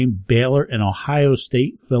 Notre Dame, Baylor, and Ohio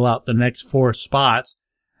State fill out the next 4 spots.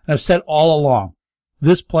 And I've said all along,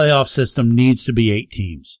 this playoff system needs to be 8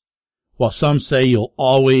 teams. While some say you'll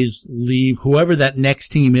always leave whoever that next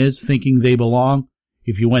team is thinking they belong,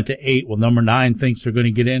 if you went to 8, well, number 9 thinks they're going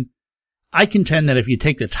to get in. I contend that if you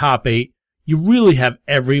take the top 8, you really have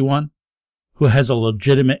everyone who has a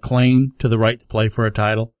legitimate claim to the right to play for a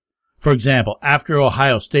title. For example, after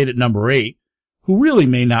Ohio State at number 8, who really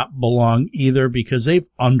may not belong either because they've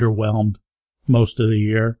underwhelmed most of the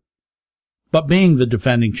year. But being the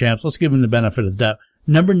defending champs, let's give them the benefit of the doubt.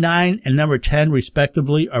 Number 9 and number 10,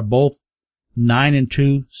 respectively, are both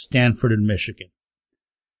 9-2, Stanford and Michigan.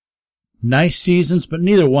 Nice seasons, but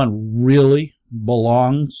neither one really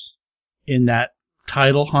belongs in that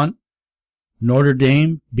title hunt. Notre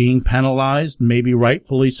Dame being penalized, maybe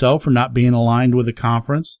rightfully so, for not being aligned with the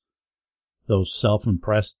conference. Those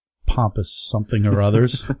self-impressed, pompous something or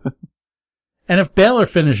others. And if Baylor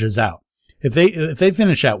finishes out, if they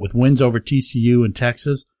finish out with wins over TCU and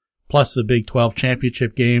Texas, plus the Big 12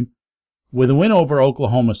 championship game, with a win over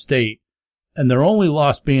Oklahoma State, and their only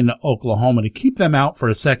loss being to Oklahoma, to keep them out for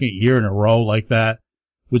a second year in a row like that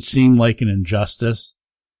would seem like an injustice.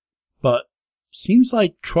 But seems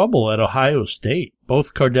like trouble at Ohio State.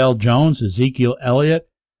 Both Cardell Jones, Ezekiel Elliott,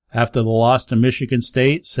 after the loss to Michigan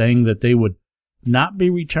State, saying that they would not be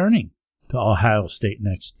returning to Ohio State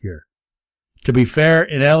next year. To be fair,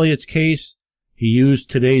 in Elliott's case, he used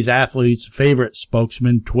today's athlete's favorite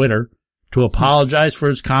spokesman, Twitter, to apologize for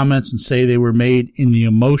his comments and say they were made in the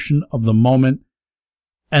emotion of the moment,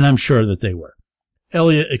 and I'm sure that they were.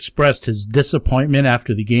 Elliott expressed his disappointment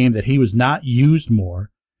after the game that he was not used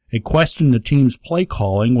more and questioned the team's play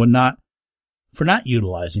calling for not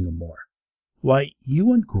utilizing him more. Why,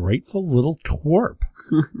 you ungrateful little twerp.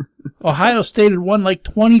 Ohio State had won like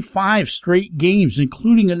 25 straight games,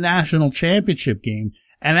 including a national championship game.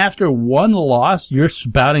 And after one loss, you're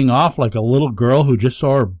spouting off like a little girl who just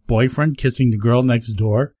saw her boyfriend kissing the girl next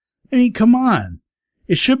door. I mean, come on.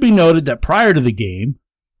 It should be noted that prior to the game,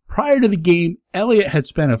 Elliott had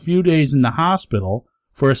spent a few days in the hospital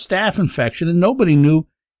for a staph infection, and nobody knew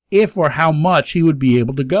if or how much he would be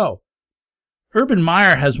able to go. Urban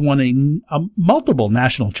Meyer has won multiple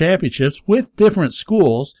national championships with different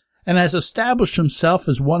schools and has established himself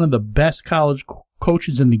as one of the best college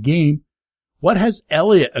coaches in the game. What has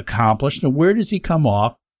Elliott accomplished, and where does he come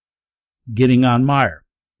off getting on Meyer?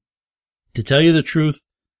 To tell you the truth,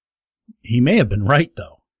 he may have been right,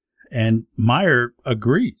 though, and Meyer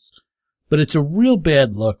agrees. But it's a real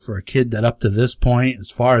bad look for a kid that up to this point,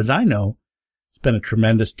 as far as I know, has been a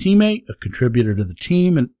tremendous teammate, a contributor to the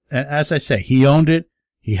team, and as I say, he owned it.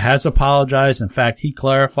 He has apologized. In fact, he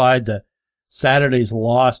clarified that Saturday's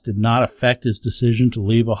loss did not affect his decision to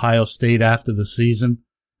leave Ohio State after the season.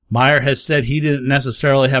 Meyer has said he didn't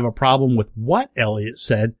necessarily have a problem with what Elliott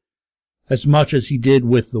said as much as he did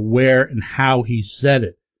with the where and how he said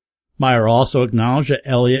it. Meyer also acknowledged that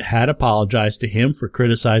Elliott had apologized to him for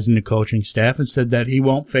criticizing the coaching staff and said that he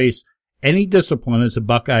won't face any discipline as the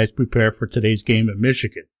Buckeyes prepare for today's game at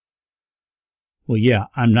Michigan. Well, yeah,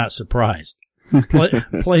 I'm not surprised.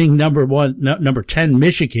 Playing number 10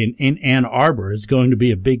 Michigan in Ann Arbor is going to be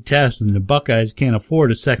a big test, and the Buckeyes can't afford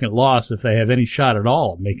a second loss if they have any shot at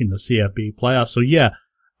all of making the CFB playoffs. So yeah,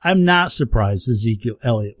 I'm not surprised Ezekiel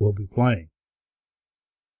Elliott will be playing.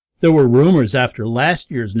 There were rumors after last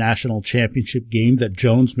year's national championship game that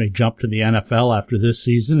Jones may jump to the NFL after this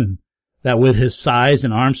season, and that with his size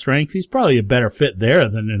and arm strength, he's probably a better fit there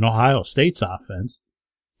than in Ohio State's offense.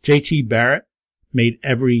 J.T. Barrett made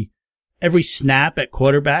every snap at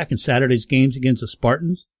quarterback in Saturday's games against the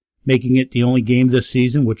Spartans, making it the only game this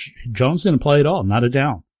season which Jones didn't play at all, not a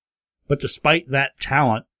down. But despite that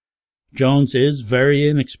talent, Jones is very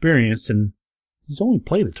inexperienced, and he's only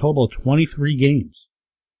played a total of 23 games.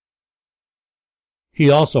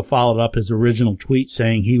 He also followed up his original tweet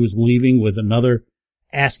saying he was leaving with another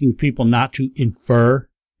asking people not to infer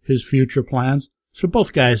his future plans. So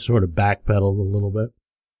both guys sort of backpedaled a little bit.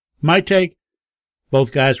 My take,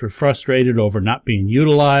 both guys were frustrated over not being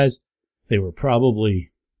utilized. They're probably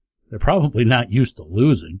not used to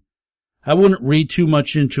losing. I wouldn't read too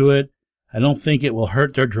much into it. I don't think it will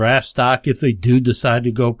hurt their draft stock if they do decide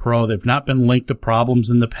to go pro. They've not been linked to problems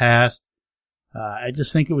in the past. I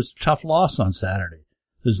just think it was a tough loss on Saturday.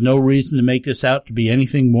 There's no reason to make this out to be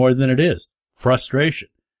anything more than it is. Frustration.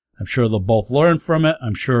 I'm sure they'll both learn from it.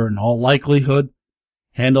 I'm sure in all likelihood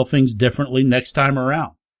handle things differently next time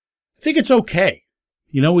around. I think it's okay.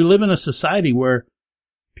 You know, we live in a society where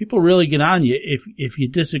people really get on you if you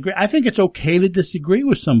disagree. I think it's okay to disagree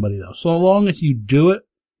with somebody, though, so long as you do it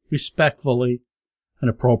respectfully and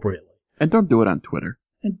appropriately. And don't do it on Twitter.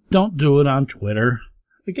 And don't do it on Twitter.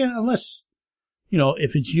 Again, unless,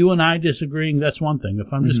 if it's you and I disagreeing, that's one thing.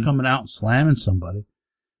 If I'm just coming out and slamming somebody.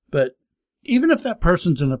 But even if that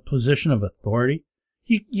person's in a position of authority,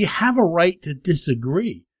 you have a right to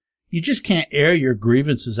disagree. You just can't air your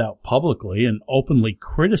grievances out publicly and openly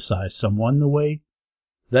criticize someone the way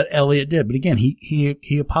that Elliott did. But again,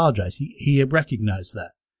 he apologized. He recognized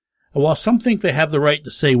that. And while some think they have the right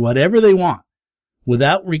to say whatever they want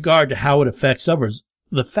without regard to how it affects others,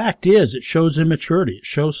 the fact is it shows immaturity. It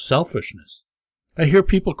shows selfishness. I hear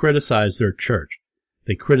people criticize their church.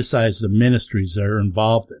 They criticize the ministries they're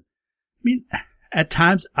involved in. I mean, at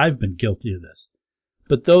times I've been guilty of this.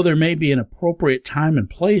 But though there may be an appropriate time and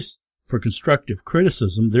place for constructive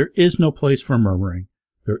criticism, there is no place for murmuring.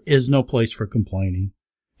 There is no place for complaining.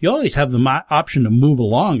 You always have the option to move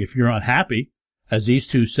along if you're unhappy, as these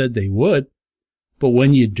two said they would. But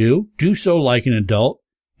when you do so like an adult,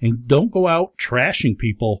 and don't go out trashing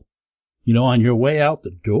people, on your way out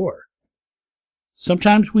the door.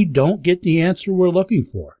 Sometimes we don't get the answer we're looking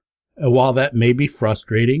for. And while that may be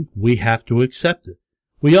frustrating, we have to accept it.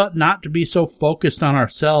 We ought not to be so focused on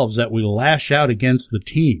ourselves that we lash out against the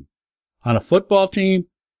team. On a football team,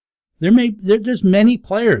 there's many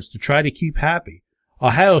players to try to keep happy.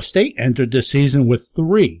 Ohio State entered this season with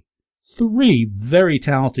three very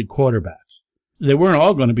talented quarterbacks. They weren't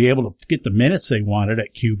all going to be able to get the minutes they wanted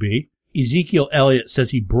at QB. Ezekiel Elliott says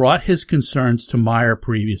he brought his concerns to Meyer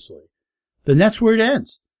previously. Then that's where it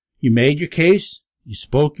ends. You made your case. You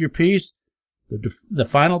spoke your piece. The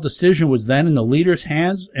final decision was then in the leader's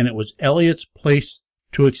hands, and it was Elliott's place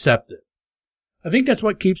to accept it. I think that's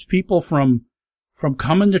what keeps people from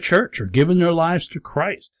coming to church or giving their lives to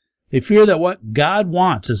Christ. They fear that what God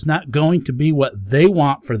wants is not going to be what they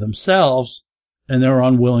want for themselves, and they're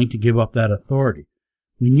unwilling to give up that authority.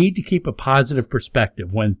 We need to keep a positive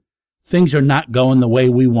perspective when things are not going the way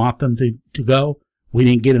we want them to go. We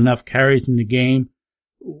didn't get enough carries in the game.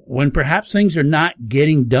 When perhaps things are not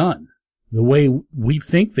getting done the way we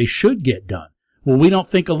think they should get done. Well, we don't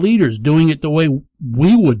think a leader's doing it the way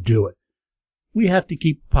we would do it. We have to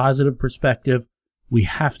keep a positive perspective. We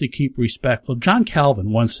have to keep respectful. John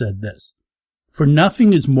Calvin once said this, "For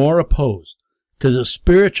nothing is more opposed to the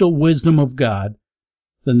spiritual wisdom of God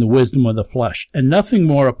than the wisdom of the flesh, and nothing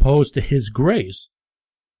more opposed to his grace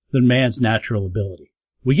than man's natural ability."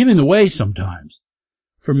 We get in the way sometimes.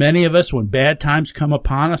 For many of us, when bad times come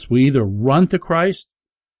upon us, we either run to Christ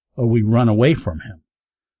or we run away from him.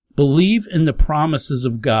 Believe in the promises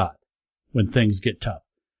of God when things get tough.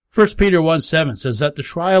 1 Peter 1:7 says that the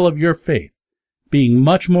trial of your faith, being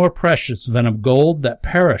much more precious than of gold that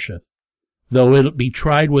perisheth, though it be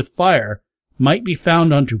tried with fire, might be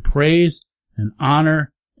found unto praise and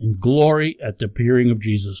honor and glory at the appearing of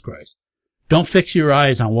Jesus Christ. Don't fix your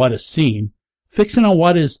eyes on what is seen. Fix it on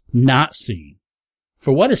what is not seen.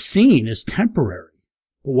 For what is seen is temporary,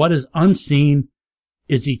 but what is unseen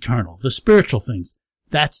is eternal. The spiritual things,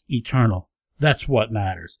 that's eternal. That's what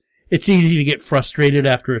matters. It's easy to get frustrated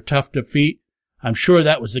after a tough defeat. I'm sure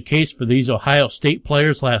that was the case for these Ohio State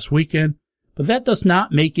players last weekend, but that does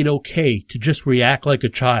not make it okay to just react like a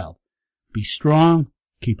child. Be strong,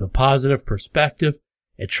 keep a positive perspective,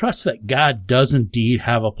 and trust that God does indeed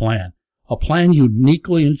have a plan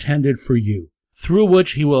uniquely intended for you, through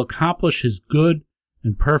which he will accomplish his good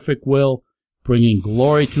and perfect will, bringing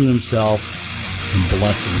glory to himself and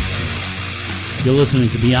blessings to you. You're listening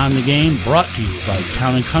to Beyond the Game, brought to you by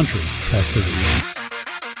Town & Country Pest Solutions.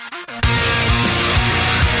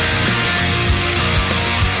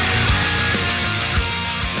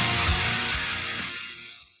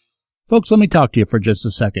 Folks, let me talk to you for just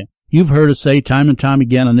a second. You've heard us say time and time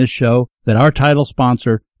again on this show that our title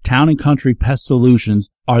sponsor, Town & Country Pest Solutions,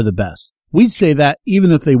 are the best. We'd say that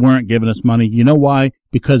even if they weren't giving us money. You know why?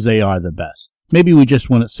 Because they are the best. Maybe we just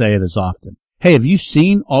wouldn't say it as often. Hey, have you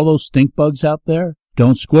seen all those stink bugs out there?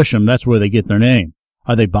 Don't squish them. That's where they get their name.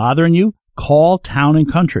 Are they bothering you? Call Town &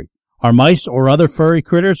 Country. Are mice or other furry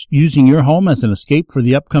critters using your home as an escape for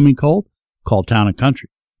the upcoming cold? Call Town & Country.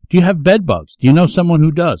 Do you have bed bugs? Do you know someone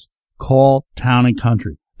who does? Call Town &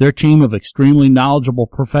 Country. Their team of extremely knowledgeable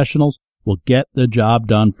professionals will get the job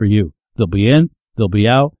done for you. They'll be in, they'll be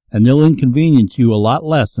out, and they'll inconvenience you a lot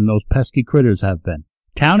less than those pesky critters have been.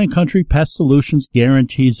 Town & Country Pest Solutions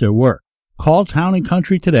guarantees their work. Call Town &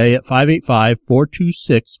 Country today at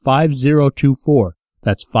 585-426-5024.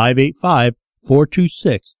 That's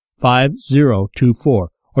 585-426-5024.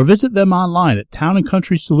 Or visit them online at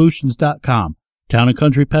townandcountrysolutions.com. Town &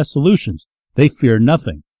 Country Pest Solutions, They fear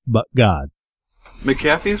nothing but God.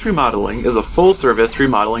 McAfee's Remodeling is a full-service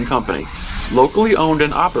remodeling company, locally owned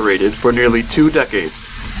and operated for nearly 2 decades.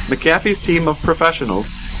 McAfee's team of professionals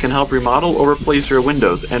can help remodel or replace your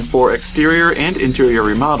windows, and for exterior and interior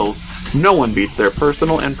remodels, no one beats their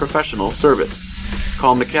personal and professional service.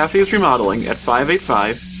 Call McAfee's Remodeling at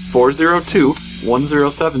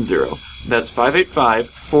 585-402-1070. That's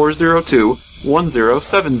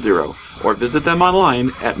 585-402-1070. Or visit them online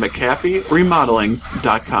at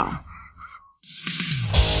McAfeeRemodeling.com.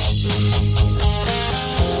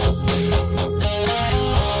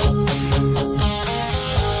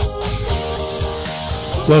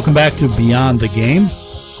 Welcome back to Beyond the Game.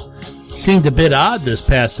 Seemed a bit odd this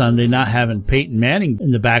past Sunday not having Peyton Manning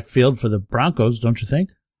in the backfield for the Broncos, don't you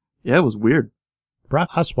think? Yeah, it was weird.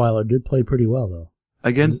 Brock Osweiler did play pretty well, though.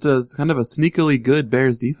 Against a kind of a sneakily good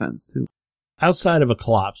Bears defense, too. Outside of a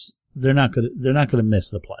collapse, they're not going to miss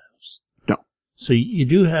the playoffs. No. So you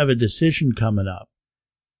do have a decision coming up.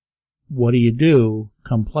 What do you do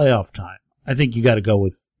come playoff time? I think you got to go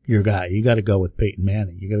with your guy. You got to go with Peyton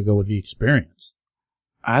Manning. You got to go with the experience.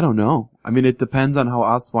 I don't know. I mean, it depends on how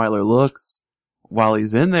Osweiler looks while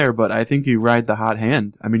he's in there, but I think you ride the hot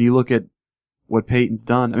hand. I mean, you look at what Peyton's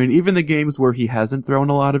done. I mean, even the games where he hasn't thrown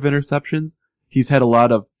a lot of interceptions, he's had a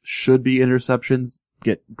lot of should-be interceptions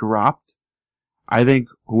get dropped. I think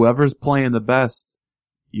whoever's playing the best,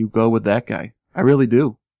 you go with that guy. I really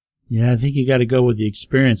do. Yeah, I think you got to go with the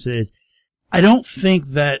experience. I don't think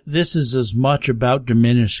that this is as much about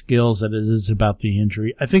diminished skills as it is about the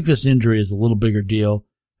injury. I think this injury is a little bigger deal.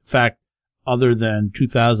 In fact, other than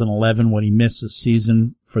 2011 when he missed the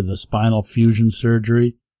season for the spinal fusion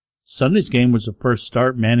surgery, Sunday's game was the first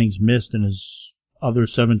start Manning's missed in his other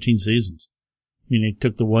 17 seasons. I mean, he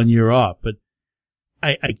took the 1 year off, but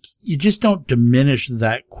you just don't diminish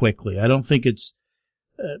that quickly. I don't think it's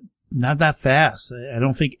not that fast. I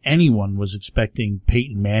don't think anyone was expecting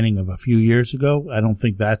Peyton Manning of a few years ago. I don't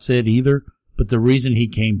think that's it either. But the reason he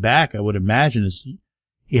came back, I would imagine, is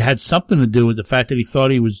he had something to do with the fact that he thought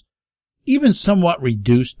he was even somewhat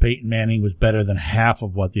reduced. Peyton Manning was better than half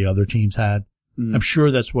of what the other teams had. Mm. I'm sure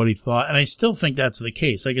that's what he thought. And I still think that's the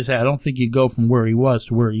case. Like I said, I don't think you go from where he was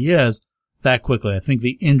to where he is that quickly. I think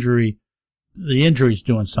the injury's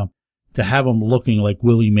doing something. To have him looking like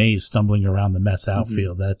Willie Mays stumbling around the Mets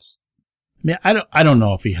outfield, I don't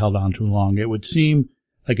know if he held on too long. It would seem,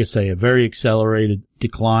 like I say, a very accelerated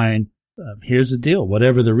decline. Here's the deal.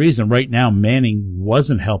 Whatever the reason, right now Manning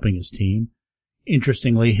wasn't helping his team.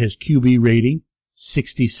 Interestingly, his QB rating,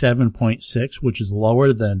 67.6, which is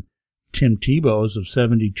lower than Tim Tebow's of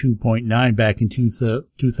 72.9 back in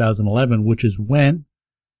 2011, which is when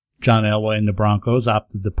John Elway and the Broncos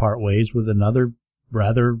opted to part ways with another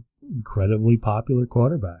rather incredibly popular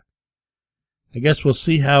quarterback. I guess we'll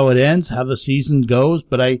see how it ends, how the season goes,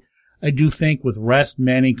 but I do think with rest,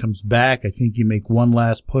 Manning comes back. I think you make one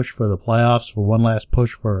last push for the playoffs, for one last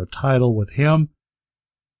push for a title with him.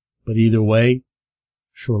 But either way,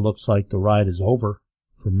 sure looks like the ride is over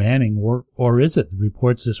for Manning, or is it? The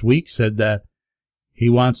reports this week said that he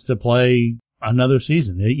wants to play another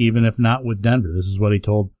season, even if not with Denver. This is what he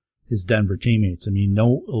told his Denver teammates. I mean,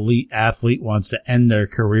 no elite athlete wants to end their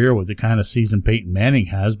career with the kind of season Peyton Manning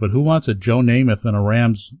has, but who wants a Joe Namath in a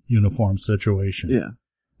Rams uniform situation? Yeah.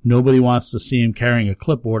 Nobody wants to see him carrying a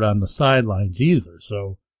clipboard on the sidelines either.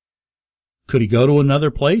 So could he go to another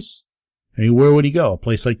place? I mean, where would he go? A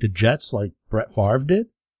place like the Jets, like Brett Favre did?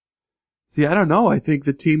 See, I don't know. I think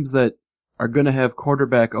the teams that are going to have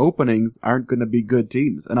quarterback openings aren't going to be good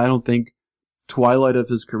teams. And I don't think twilight of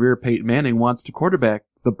his career, Peyton Manning wants to quarterback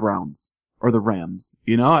the Browns or the Rams.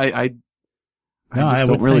 You know, I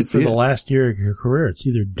would think for the last year of your career, it's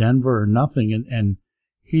either Denver or nothing. And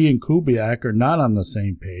he and Kubiak are not on the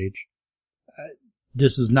same page.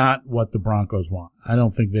 This is not what the Broncos want. I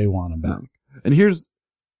don't think they want him back. And here's,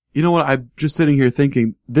 you know what, I'm just sitting here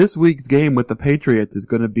thinking, this week's game with the Patriots is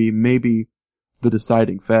going to be maybe the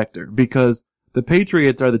deciding factor, because the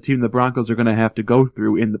Patriots are the team the Broncos are going to have to go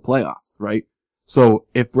through in the playoffs, right? So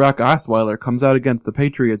if Brock Osweiler comes out against the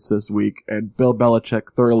Patriots this week and Bill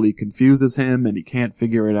Belichick thoroughly confuses him and he can't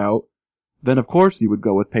figure it out, then of course you would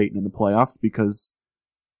go with Peyton in the playoffs because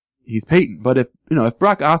he's Peyton. But if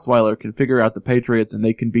Brock Osweiler can figure out the Patriots and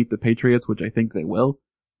they can beat the Patriots, which I think they will,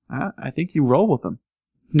 I think you roll with them.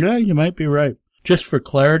 Yeah, you might be right. Just for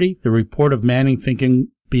clarity, the report of Manning thinking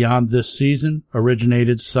beyond this season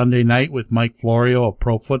originated Sunday night with Mike Florio of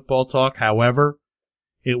Pro Football Talk. However,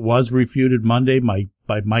 it was refuted Monday by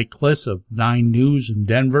Mike Kliss of 9 News in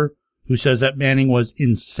Denver, who says that Manning was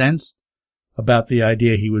incensed about the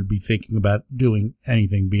idea he would be thinking about doing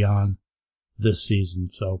anything beyond this season.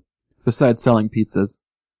 So besides selling pizzas.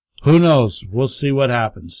 Who knows? We'll see what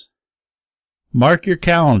happens. Mark your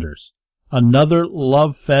calendars. Another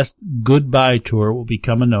Love Fest goodbye tour will be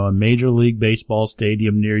coming to a Major League Baseball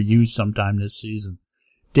stadium near you sometime this season.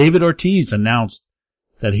 David Ortiz announced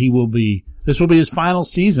that this will be his final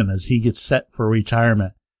season as he gets set for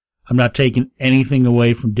retirement. I'm not taking anything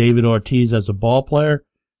away from David Ortiz as a ball player.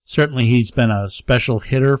 Certainly he's been a special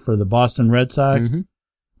hitter for the Boston Red Sox. Mm-hmm.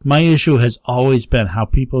 My issue has always been how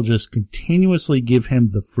people just continuously give him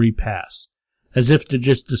the free pass, as if to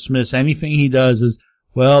just dismiss anything he does as,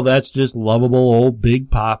 well, that's just lovable old Big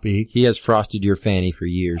Papi. He has frosted your fanny for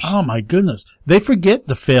years. Oh, my goodness. They forget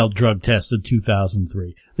the failed drug test in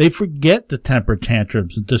 2003. They forget the temper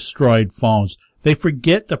tantrums and destroyed phones. They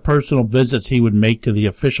forget the personal visits he would make to the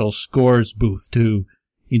official scores booth to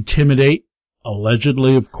intimidate,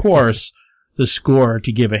 allegedly, of course, the scorer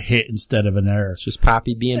to give a hit instead of an error. It's just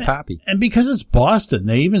Papi being Papi. And because it's Boston,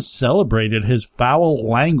 they even celebrated his foul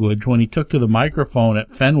language when he took to the microphone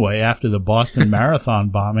at Fenway after the Boston Marathon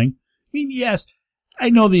bombing. I mean, yes, I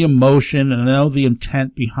know the emotion and I know the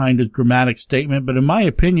intent behind his dramatic statement, but in my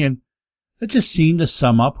opinion, that just seemed to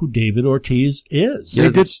sum up who David Ortiz is.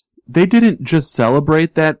 They didn't just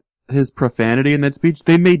celebrate his profanity in that speech.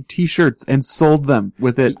 They made T-shirts and sold them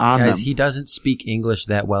with it on them. Guys, he doesn't speak English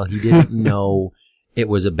that well. He didn't know it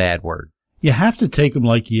was a bad word. You have to take him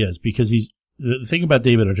like he is, because the thing about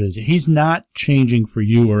David Ortiz, he's not changing for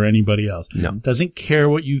you or anybody else. No. Doesn't care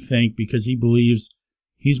what you think because he believes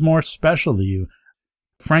he's more special to you.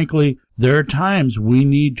 Frankly, there are times we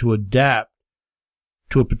need to adapt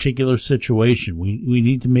to a particular situation. We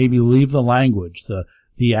need to maybe leave the language,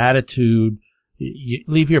 the attitude, you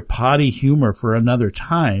leave your potty humor for another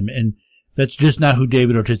time, and that's just not who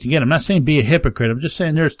David Ortiz is. Again, I'm not saying be a hypocrite. I'm just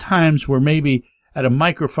saying there's times where maybe at a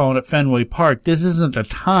microphone at Fenway Park, this isn't a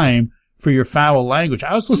time for your foul language.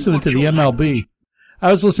 I was listening to the MLB. I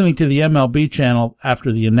was listening to the MLB channel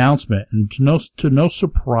after the announcement, and to no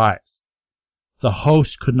surprise, the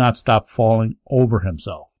host could not stop falling over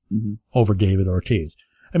himself over David Ortiz.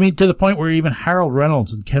 I mean, to the point where even Harold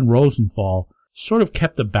Reynolds and Ken Rosenthal sort of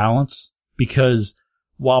kept the balance. Because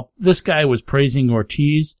while this guy was praising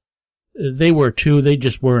Ortiz, they were too. They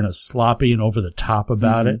just weren't as sloppy and over the top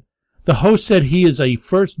about it. The host said he is a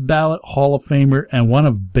first ballot Hall of Famer and one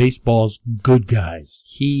of baseball's good guys.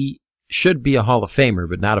 He should be a Hall of Famer,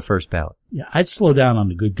 but not a first ballot. Yeah, I'd slow down on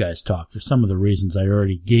the good guys talk for some of the reasons I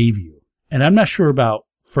already gave you. And I'm not sure about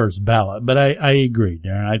first ballot, but I agree,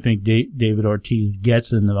 Darren. I think David Ortiz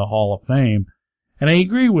gets into the Hall of Fame. And I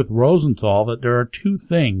agree with Rosenthal that there are two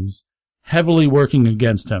things heavily working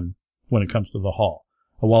against him when it comes to the Hall.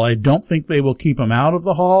 While I don't think they will keep him out of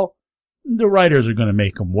the Hall, the writers are going to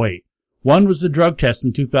make him wait. One was the drug test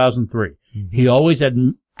in 2003. Mm-hmm. He always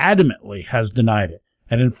adamantly has denied it.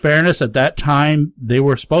 And in fairness, at that time, they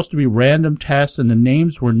were supposed to be random tests and the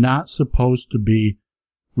names were not supposed to be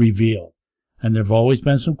revealed. And there have always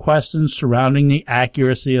been some questions surrounding the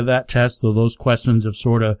accuracy of that test, though those questions have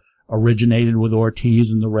sort of originated with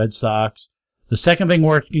Ortiz and the Red Sox. The second thing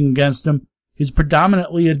working against him is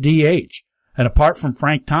predominantly a DH. And apart from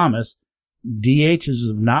Frank Thomas, DHs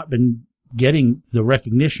have not been getting the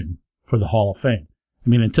recognition for the Hall of Fame. I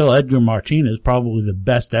mean, until Edgar Martinez, probably the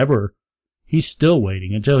best ever, he's still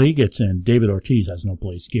waiting. Until he gets in, David Ortiz has no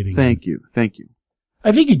place getting in. Thank you.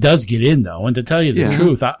 I think he does get in, though. And to tell you the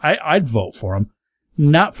truth, I'd vote for him.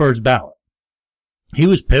 Not first ballot. He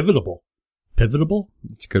was pivotal. Pivotal?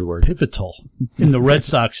 That's a good word. Pivotal in the Red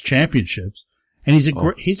Sox championships. And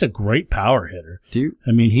he's a great power hitter.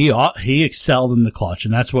 I mean, he excelled in the clutch,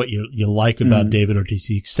 and that's what you like about David Ortiz.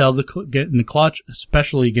 He excelled in the clutch,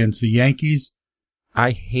 especially against the Yankees.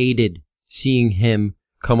 I hated seeing him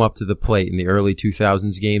come up to the plate in the early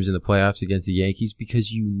 2000s games in the playoffs against the Yankees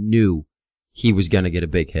because you knew he was going to get a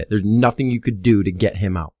big hit. There's nothing you could do to get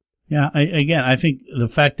him out. Yeah, I think the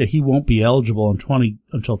fact that he won't be eligible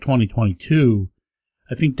until 2022,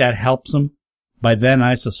 I think that helps him. By then,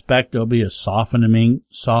 I suspect there'll be a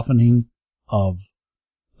softening of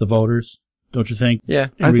the voters, don't you think? Yeah,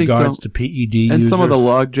 in regards to PED users. And some of the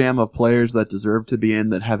logjam of players that deserve to be in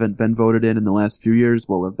that haven't been voted in the last few years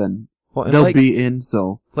will have been. Well, they'll be in.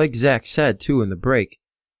 So, like Zach said too in the break.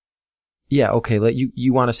 Yeah, okay.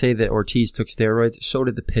 You want to say that Ortiz took steroids? So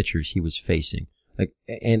did the pitchers he was facing.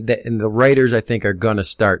 And the writers, I think, are gonna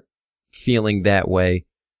start feeling that way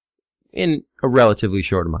in a relatively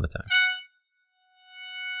short amount of time.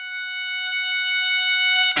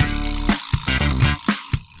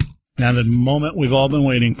 Now the moment we've all been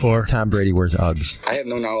waiting for. Tom Brady wears Uggs. I have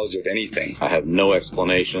no knowledge of anything. I have no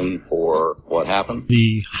explanation for what happened.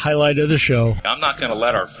 The highlight of the show. I'm not going to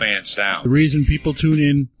let our fans down. The reason people tune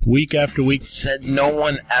in week after week. Said no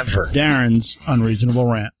one ever. Darren's Unreasonable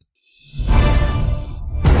Rant.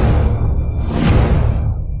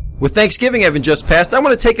 With Thanksgiving having just passed, I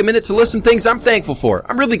want to take a minute to list some things I'm thankful for.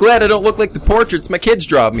 I'm really glad I don't look like the portraits my kids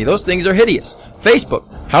draw of me. Those things are hideous. Facebook.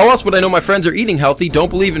 How else would I know my friends are eating healthy, don't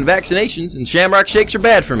believe in vaccinations, and Shamrock Shakes are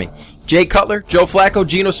bad for me? Jay Cutler, Joe Flacco,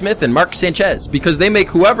 Geno Smith, and Mark Sanchez. Because they make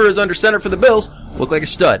whoever is under center for the Bills look like a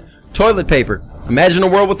stud. Toilet paper. Imagine a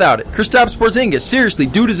world without it. Kristaps Porzingis, seriously,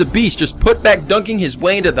 dude is a beast, just put back dunking his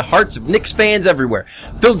way into the hearts of Knicks fans everywhere.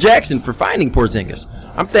 Phil Jackson for finding Porzingis.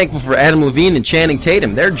 I'm thankful for Adam Levine and Channing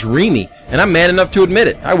Tatum. They're dreamy, and I'm man enough to admit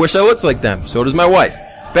it. I wish I looked like them. So does my wife.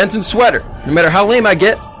 Benson Sweater. No matter how lame I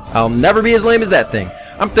get, I'll never be as lame as that thing.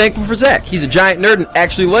 I'm thankful for Zach. He's a giant nerd and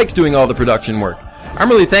actually likes doing all the production work. I'm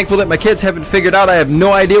really thankful that my kids haven't figured out I have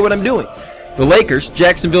no idea what I'm doing. The Lakers,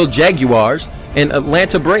 Jacksonville Jaguars, and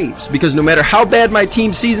Atlanta Braves, because no matter how bad my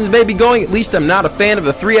team's seasons may be going, at least I'm not a fan of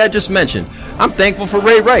the three I just mentioned. I'm thankful for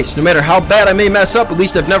Ray Rice. No matter how bad I may mess up, at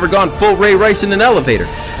least I've never gone full Ray Rice in an elevator.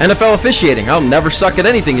 NFL officiating. I'll never suck at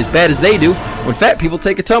anything as bad as they do when fat people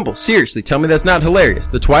take a tumble. Seriously, tell me that's not hilarious.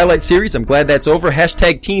 The Twilight series, I'm glad that's over.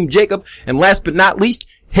 Hashtag Team Jacob. And last but not least,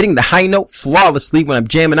 hitting the high note flawlessly when I'm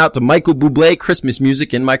jamming out to Michael Bublé Christmas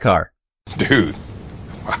music in my car. Dude.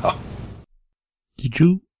 Wow. Did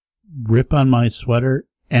you rip on my sweater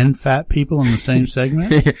and fat people in the same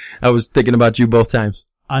segment? I was thinking about you both times.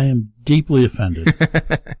 I am deeply offended.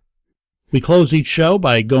 We close each show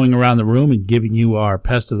by going around the room and giving you our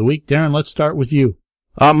Pest of the Week. Darren, let's start with you.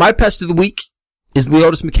 My Pest of the Week is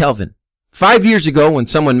Leotis McKelvin. 5 years ago, when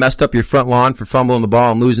someone messed up your front lawn for fumbling the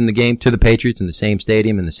ball and losing the game to the Patriots in the same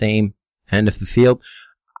stadium in the same end of the field,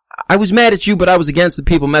 I was mad at you, but I was against the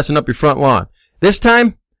people messing up your front lawn. This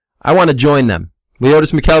time, I want to join them.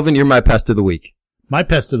 Leotis McKelvin, you're my Pest of the Week. My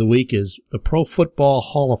Pest of the Week is the Pro Football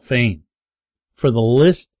Hall of Fame. For the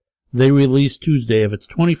list they released Tuesday of its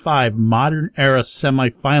 25 modern-era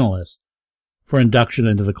semifinalists for induction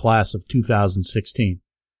into the class of 2016.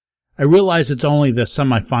 I realize it's only the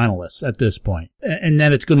semifinalists at this point, and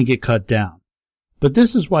that it's going to get cut down. But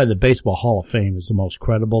this is why the Baseball Hall of Fame is the most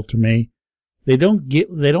credible to me. They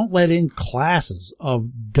don't let in classes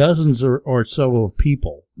of dozens or so of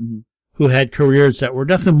people who had careers that were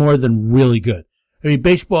nothing more than really good. I mean,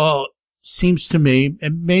 baseball seems to me,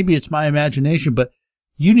 and maybe it's my imagination, but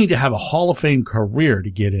you need to have a Hall of Fame career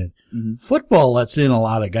to get in. Mm-hmm. Football lets in a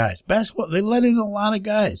lot of guys. Basketball, they let in a lot of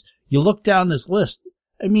guys. You look down this list.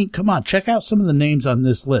 I mean, come on, check out some of the names on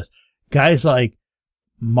this list. Guys like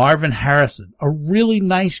Marvin Harrison, a really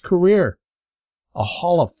nice career. A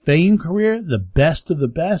Hall of Fame career, the best of the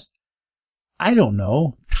best. I don't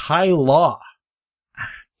know. Ty Law.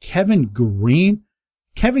 Kevin Green.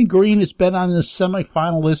 Kevin Green has been on this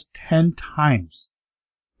semifinal list 10 times.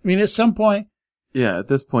 I mean, at some point. Yeah, at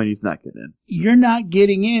this point, he's not getting in. You're not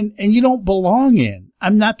getting in, and you don't belong in.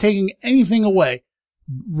 I'm not taking anything away.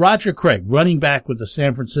 Roger Craig, running back with the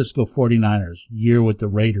San Francisco 49ers, year with the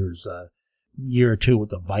Raiders, year or two with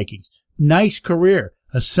the Vikings. Nice career.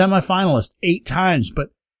 A semifinalist 8 times, but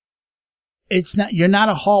it's not, you're not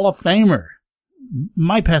a Hall of Famer.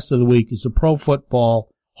 My Pest of the Week is the Pro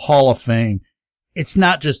Football Hall of Fame. It's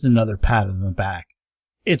not just another pat on the back.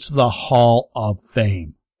 It's the Hall of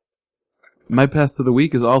Fame. My Pest of the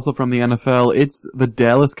Week is also from the NFL. It's the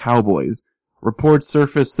Dallas Cowboys. Reports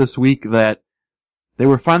surfaced this week that they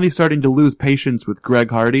were finally starting to lose patience with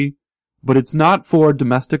Greg Hardy, but it's not for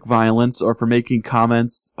domestic violence or for making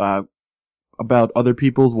comments about other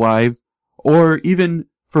people's wives, or even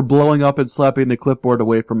for blowing up and slapping the clipboard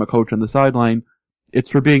away from a coach on the sideline. It's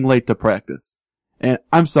for being late to practice. And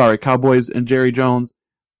I'm sorry, Cowboys and Jerry Jones,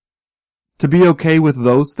 to be okay with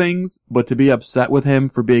those things, but to be upset with him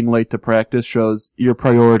for being late to practice shows your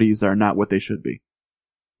priorities are not what they should be.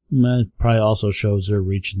 It probably also shows they're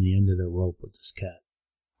reaching the end of their rope with this cat.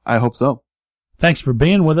 I hope so. Thanks for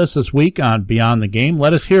being with us this week on Beyond the Game.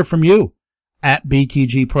 Let us hear from you at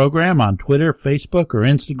BTG Program on Twitter, Facebook, or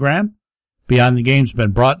Instagram. Beyond the Game's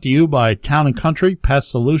been brought to you by Town & Country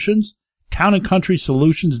Pest Solutions,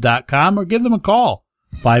 townandcountrysolutions.com, or give them a call,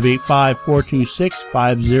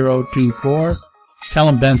 585-426-5024. Tell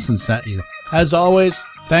them Benson sent you. As always,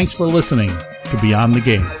 thanks for listening to Beyond the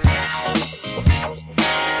Game.